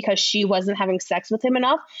ex because she wasn't having sex with him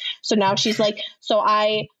enough. So now she's like, so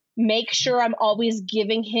I make sure I'm always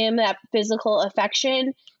giving him that physical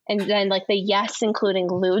affection. And then like the yes, including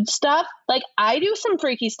lewd stuff. Like, I do some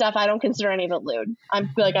freaky stuff. I don't consider any of it lewd. I'm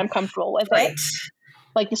comfortable with it.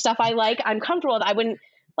 Like, the stuff I like, I'm comfortable with.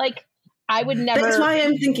 I would never. That's why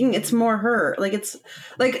I'm thinking it's more her. Like, it's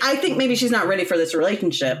like, I think maybe she's not ready for this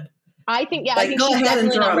relationship. I think she's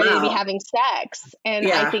definitely not ready to be having sex. And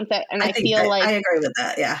yeah, I think that, and I feel like I agree with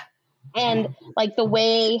that. Yeah. And like the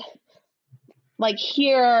way, like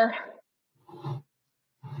here,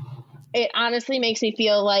 it honestly makes me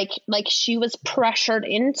feel like she was pressured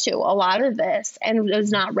into a lot of this and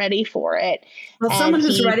was not ready for it. Well, someone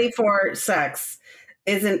who's ready for sex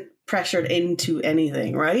isn't pressured into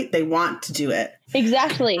anything, right? They want to do it.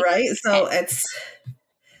 Exactly. Right? So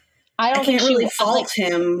I can't really fault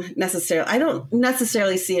him necessarily. I don't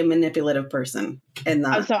necessarily see a manipulative person in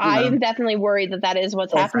that. So I'm definitely worried that is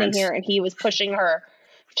what's happening here. And he was pushing her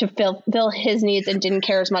to fill his needs and didn't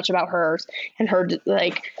care as much about hers. And her,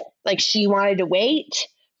 like she wanted to wait.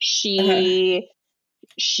 She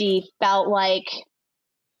felt like,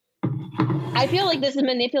 I feel like this is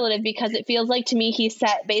manipulative because it feels like to me he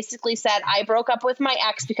basically said I broke up with my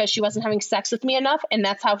ex because she wasn't having sex with me enough, and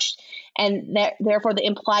that's how therefore the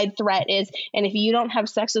implied threat is, and if you don't have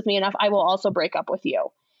sex with me enough, I will also break up with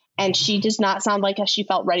you. And she does not sound like she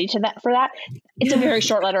felt ready for that. It's a very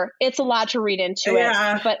short letter. It's a lot to read into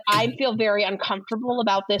it, but I feel very uncomfortable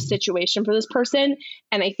about this situation for this person,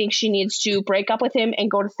 and I think she needs to break up with him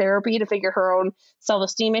and go to therapy to figure her own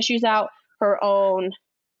self-esteem issues out, her own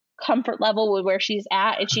comfort level with where she's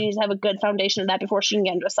at, and she needs to have a good foundation of that before she can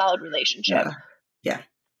get into a solid relationship. Yeah.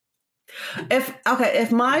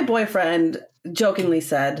 If my boyfriend jokingly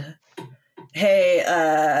said, hey,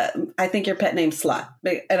 I think your pet name's Slut,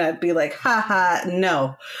 and I'd be like, haha,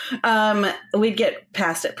 no. We'd get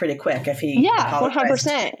past it pretty quick if he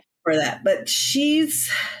 100% for that. But she's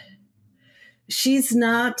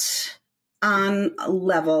not on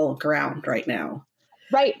level ground right now.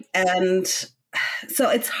 Right. And so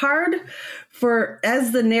it's hard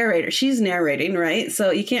as the narrator, she's narrating, right?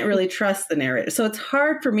 So you can't really trust the narrator. So it's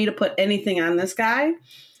hard for me to put anything on this guy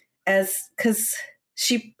because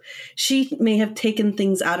she may have taken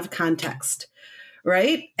things out of context,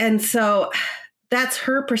 right? And so that's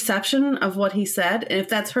her perception of what he said. And if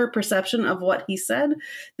that's her perception of what he said,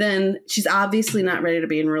 then she's obviously not ready to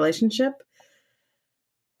be in a relationship.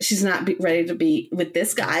 She's not ready to be with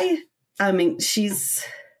this guy. I mean,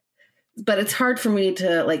 but it's hard for me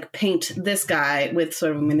to like paint this guy with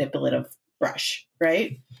sort of a manipulative brush,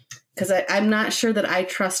 right? Because I'm not sure that I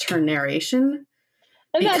trust her narration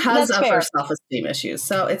because of her self-esteem issues.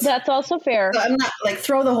 So that's also fair. So I'm not like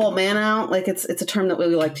throw the whole man out. Like it's a term that we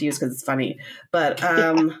like to use because it's funny, but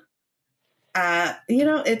it's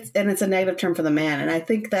a negative term for the man, and I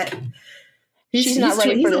think that she's not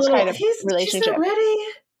ready for this kind of relationship. She's not ready.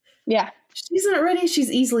 Yeah. She's not ready. She's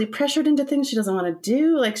easily pressured into things she doesn't want to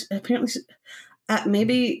do. Like apparently,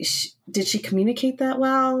 did she communicate that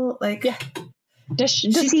well? Like, yeah. Does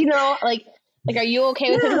he know? Like, are you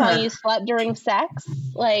okay with him telling you slut during sex?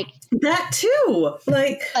 Like that too.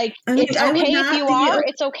 Like I mean, it's okay if you are.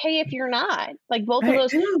 It's okay if you're not. Like both of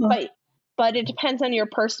those. But it depends on your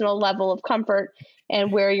personal level of comfort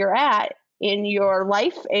and where you're at in your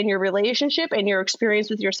life, and your relationship, and your experience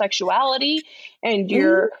with your sexuality, and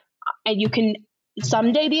and you can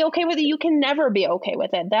someday be okay with it. You can never be okay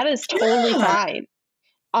with it. That is totally fine.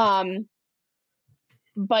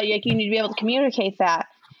 But like, you need to be able to communicate that.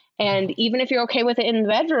 And even if you're okay with it in the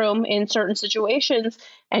bedroom in certain situations,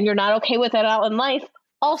 and you're not okay with it out in life,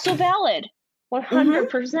 also valid.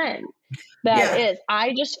 100%. That is.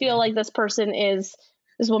 I just feel like this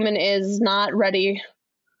woman is not ready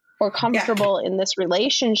or comfortable in this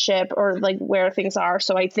relationship, or like where things are.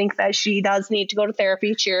 So I think that she does need to go to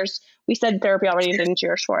therapy. Cheers. We said therapy already and didn't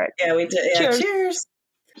cheers for it. Yeah, we did. Yeah, cheers.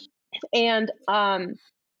 And I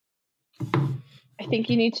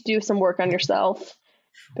think you need to do some work on yourself.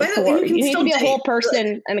 You need to be a whole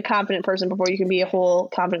person and a confident person before you can be a whole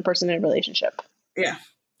confident person in a relationship. Yeah.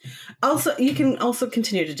 Also, you can also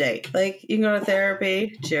continue to date. Like you can go to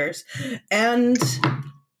therapy. Cheers.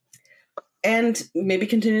 And maybe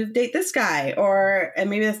continue to date this guy, and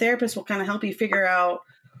maybe the therapist will kind of help you figure out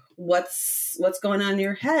what's going on in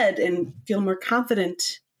your head and feel more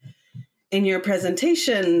confident in your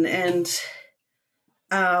presentation. And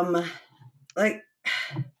like,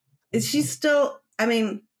 is she still? I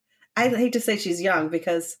mean, I hate to say she's young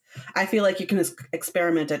because I feel like you can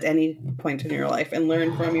experiment at any point in your life and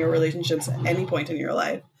learn from your relationships at any point in your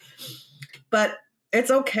life. But it's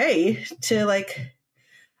okay to like.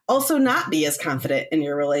 Also not be as confident in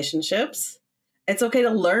your relationships. It's okay to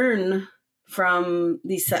learn from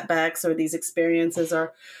these setbacks or these experiences,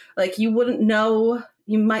 or like you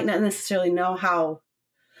might not necessarily know how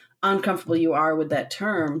uncomfortable you are with that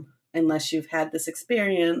term unless you've had this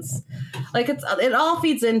experience. Like it all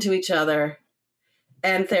feeds into each other,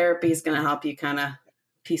 and therapy is going to help you kind of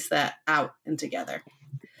piece that out and together.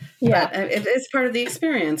 Yeah. But it's part of the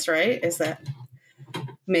experience, right? Is that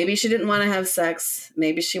maybe she didn't want to have sex.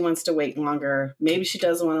 Maybe she wants to wait longer. Maybe she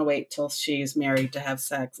doesn't want to wait till she's married to have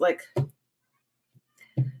sex. Like,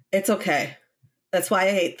 it's okay. That's why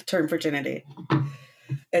I hate the term virginity.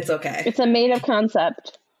 It's okay. It's a made-up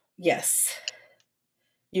concept. Yes.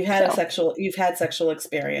 You've had sexual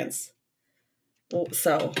experience.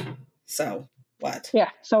 So what? Yeah.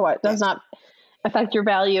 So what? Does not affect your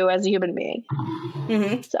value as a human being.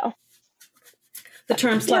 Mm-hmm. So. The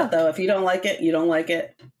term slut, though, if you don't like it, you don't like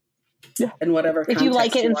it. Yeah. In whatever context. If you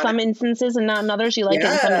like it in some instances and not in others, you like it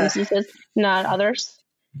in some instances, not others.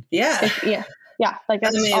 Yeah. Yeah. Like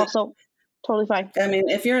that's also totally fine. I mean,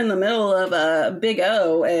 if you're in the middle of a big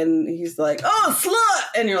O and he's like, "Oh, slut,"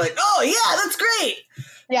 and you're like, "Oh, yeah, that's great."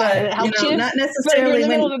 Yeah, but, it helps you. Not necessarily. But if you're in the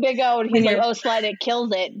middle of a big O and he's like, "Oh, slut, it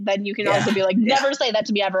kills it," then you can also be like, "Never say that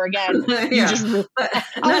to me ever again." Yeah.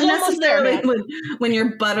 Not necessarily when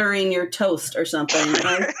you're buttering your toast or something.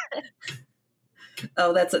 Like,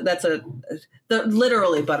 oh, that's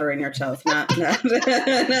literally buttering your toast, not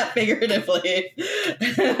figuratively,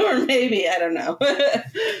 or maybe I don't know.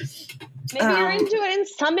 Maybe you're into it in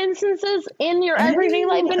some instances in your everyday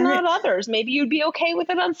life and not others. Maybe you'd be okay with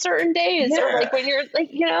it on certain days, or like when you're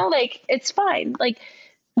like, like it's fine. Like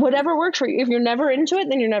whatever works for you. If you're never into it,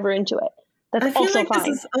 then you're never into it. That's also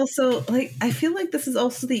fine. I feel like this is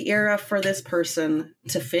also the era for this person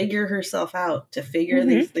to figure herself out, to figure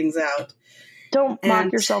these things out. Don't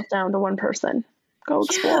mock yourself down to one person. Go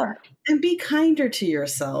explore. And be kinder to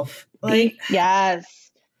yourself.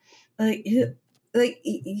 Yes.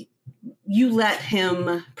 You let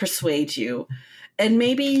him persuade you, and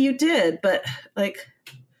maybe you did, but like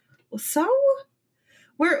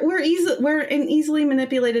we're an easily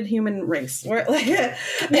manipulated human race. We're like,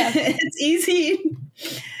 it's easy.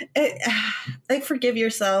 Like, forgive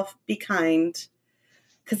yourself, be kind,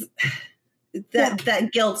 because that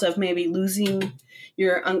guilt of maybe losing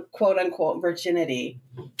your quote unquote virginity,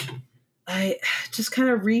 I just kind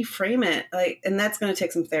of reframe it. Like, and that's going to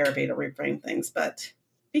take some therapy to reframe things, but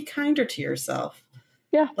be kinder to yourself.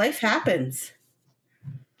 Yeah. Life happens.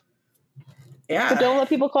 Yeah. But don't let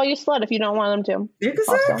people call you slut if you don't want them to.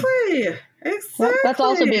 Exactly. Exactly. That's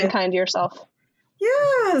also being kind to yourself.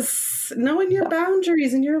 Yes. Knowing your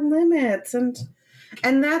boundaries and your limits. And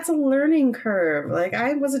that's a learning curve. Like,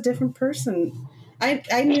 I was a different person. I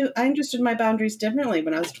understood my boundaries differently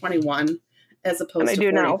when I was 21 as opposed to 44. I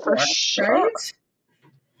do now, for sure. Right?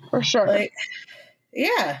 For sure. Like,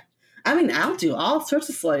 yeah. I mean, I'll do all sorts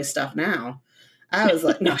of slutty stuff now. I was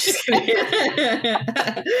like, no, just kidding.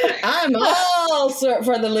 I'm all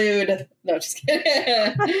for the lewd. No, just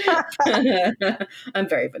kidding. I'm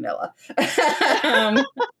very vanilla.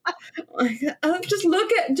 Just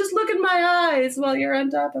look at my eyes while you're on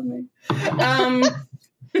top of me.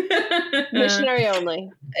 Missionary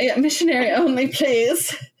only. Yeah, missionary only,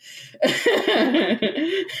 please.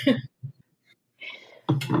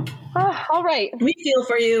 All right. We feel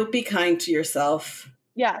for you. Be kind to yourself.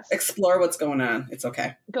 Yes. Explore what's going on. It's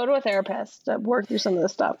okay. Go to a therapist to work through some of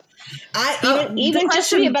this stuff. Even just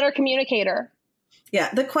to be a better communicator.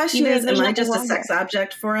 Yeah. The question is, am I just a sex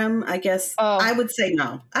object for him? I guess I would say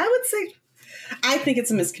no. I think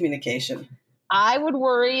it's a miscommunication. I would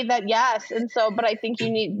worry that yes. And so, but I think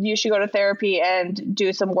you should go to therapy and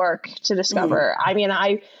do some work to discover. I mean,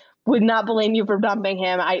 I would not blame you for dumping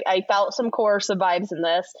him. I felt some coercive vibes in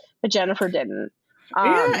this, but Jennifer didn't.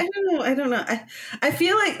 I don't know. I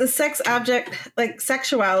feel like the sex object, like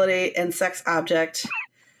sexuality and sex object,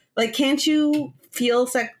 like, can't you feel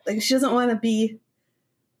like she doesn't want to be,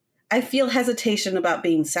 I feel hesitation about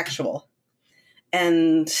being sexual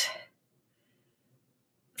and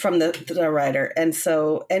from the writer. And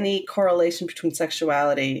so any correlation between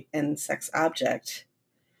sexuality and sex object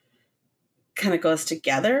kind of goes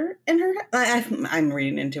together in her. I'm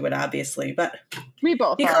reading into it, obviously, but we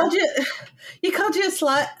both he called you a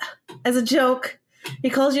slut as a joke. He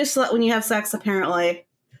calls you a slut when you have sex, apparently.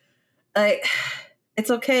 Like,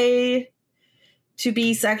 it's okay to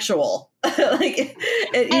be sexual. Like,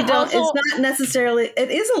 it's not necessarily,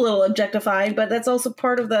 it is a little objectifying, but that's also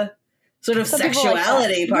part of the sort of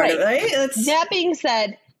sexuality part of it, right? That being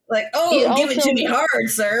said, like, give it to me hard,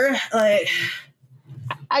 sir. Like,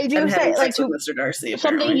 I do say, like, to Mr. Darcy,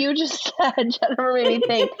 something you just said, Jennifer, made me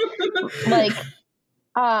think, like,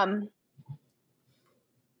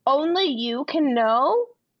 only you can know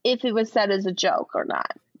if it was said as a joke or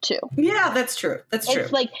not, too. Yeah, that's true. That's true.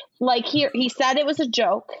 It's like here, he said it was a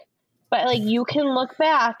joke, but, like, you can look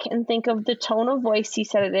back and think of the tone of voice he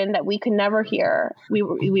said it in that we could never hear. We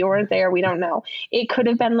weren't there. We don't know. It could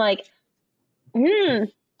have been like,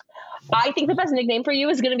 I think the best nickname for you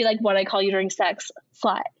is going to be like what I call you during sex,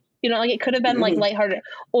 slut. You know, like, it could have been like lighthearted,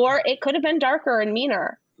 or it could have been darker and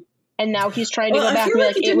meaner. And now he's trying to go back and be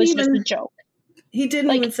like, it was just a joke. He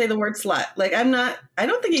didn't even say the word slut. Like, I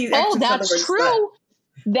don't think he actually said the word true. Slut.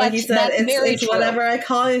 That's, he said, it's true. Whatever I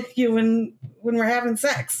call you when we're having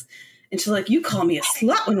sex. And she's like, you call me a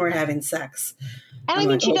slut when we're having sex. And I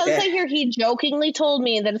mean, she does say here, he jokingly told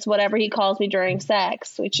me that it's whatever he calls me during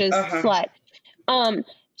sex, which is slut.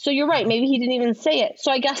 So you're right. Maybe he didn't even say it.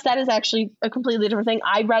 So I guess that is actually a completely different thing.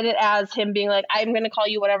 I read it as him being like, I'm going to call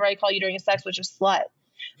you whatever I call you during sex, which is slut.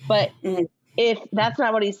 But if that's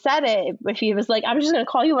not what he said, if he was like, I'm just going to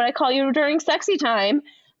call you what I call you during sexy time.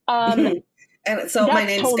 And so my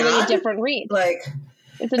name's totally God? A different read. Like,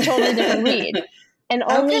 it's a totally different read. And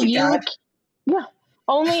only okay, you, God. yeah,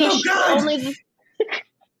 only, only.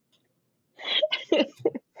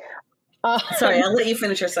 Sorry, I'll let you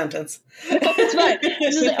finish your sentence. It's fine.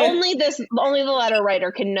 Only the letter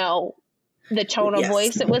writer can know the tone of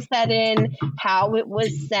voice it was said in, how it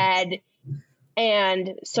was said,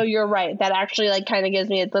 and so you're right. That actually, like, kind of gives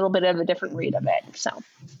me a little bit of a different read of it. So,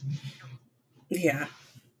 yeah,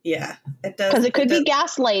 it does, because it could be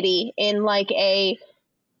gaslighty in like a,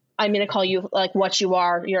 I'm going to call you like what you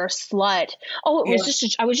are. You're a slut. Oh,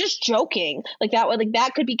 I was just joking. Like that. Like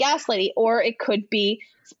that could be gaslighting, or it could be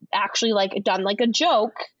actually like done like a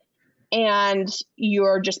joke, and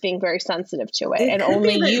you're just being very sensitive to it, and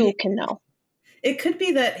only you can know. It could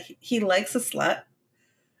be that he likes a slut.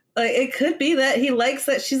 Like, it could be that he likes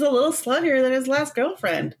that she's a little sluttier than his last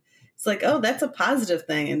girlfriend. It's like, oh, that's a positive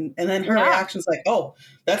thing, and then her reaction's like, oh,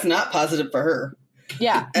 that's not positive for her.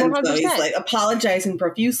 Yeah, 100%. And so he's like apologizing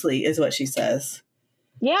profusely is what she says.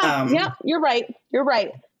 Yeah, you're right.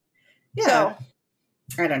 Yeah. So,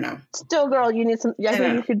 I don't know. Still, girl, you need some. I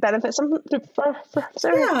think you could benefit from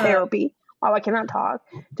therapy. Oh, I cannot talk.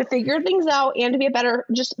 To figure things out and to be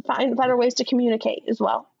just find better ways to communicate as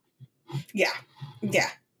well. Yeah.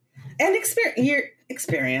 And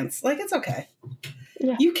experience. Like, it's okay.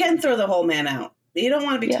 Yeah. You can throw the whole man out. You don't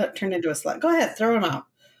want to be turned into a slut. Go ahead, throw him out.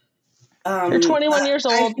 You're 21 years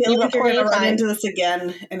old. I feel like you're going to run into this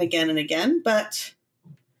again and again and again, but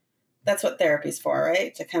that's what therapy's for,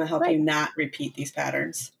 right? To kind of help you not repeat these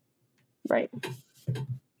patterns. Right.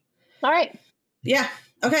 All right. Yeah.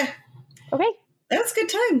 Okay. That was a good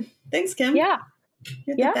time. Thanks, Kim. Yeah.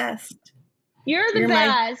 You're the best. You're the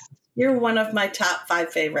best. You're one of my top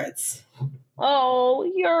 5 favorites. Oh,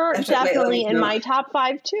 you're definitely in my top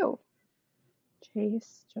 5 too.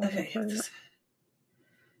 Chase, Jennifer,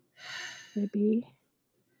 maybe.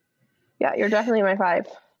 Yeah, you're definitely my 5.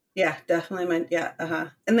 Yeah, definitely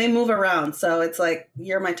And they move around, so it's like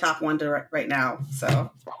you're my top 1 right now.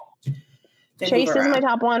 So Chase is my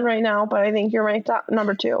top 1 right now, but I think you're my top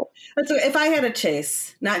number 2. So if I had a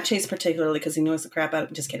Chase, not Chase particularly because he knows the crap out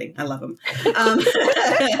of me. Just kidding. I love him.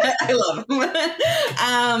 I love him.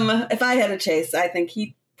 If I had a Chase, I think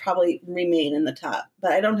he'd probably remain in the top.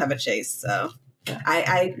 But I don't have a Chase, so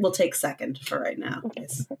I will take second for right now. Okay.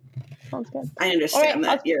 Sounds good. I understand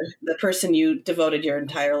that the person you devoted your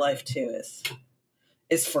entire life to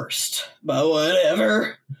is first, but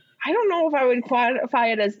whatever. I don't know if I would qualify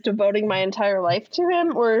it as devoting my entire life to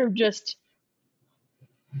him or just.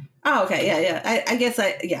 Oh, okay. Yeah. I guess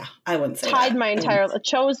I wouldn't say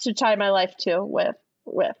chose to tie my life to with.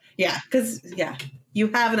 Yeah. Cause you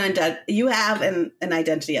have an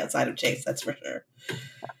identity outside of Chase. That's for sure.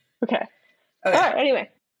 Okay. All right.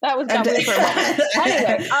 Anyway, that was definitely for a moment.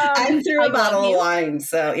 Anyway, I'm through a bottle of wine.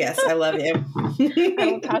 So yes, I love you. I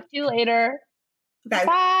will talk to you later. Okay.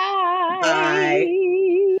 Bye.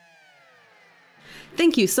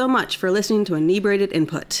 Thank you so much for listening to Inebriated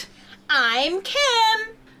Input. I'm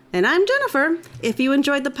Kim. And I'm Jennifer. If you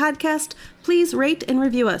enjoyed the podcast, please rate and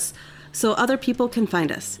review us so other people can find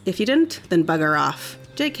us. If you didn't, then bugger off.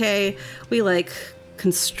 JK, we like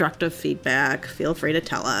constructive feedback. Feel free to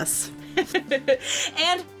tell us.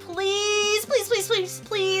 And please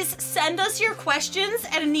send us your questions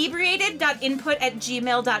at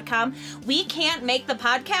inebriated.input@gmail.com. We can't make the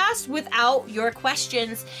podcast without your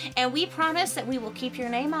questions, and we promise that we will keep your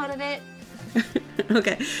name out of it.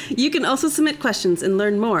 Okay. You can also submit questions and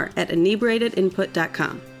learn more at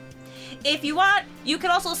inebriatedinput.com. If you want, you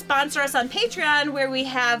can also sponsor us on Patreon, where we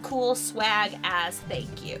have cool swag as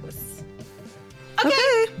thank yous.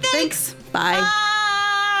 Okay. Thanks. Bye.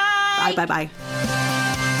 Bye. Bye.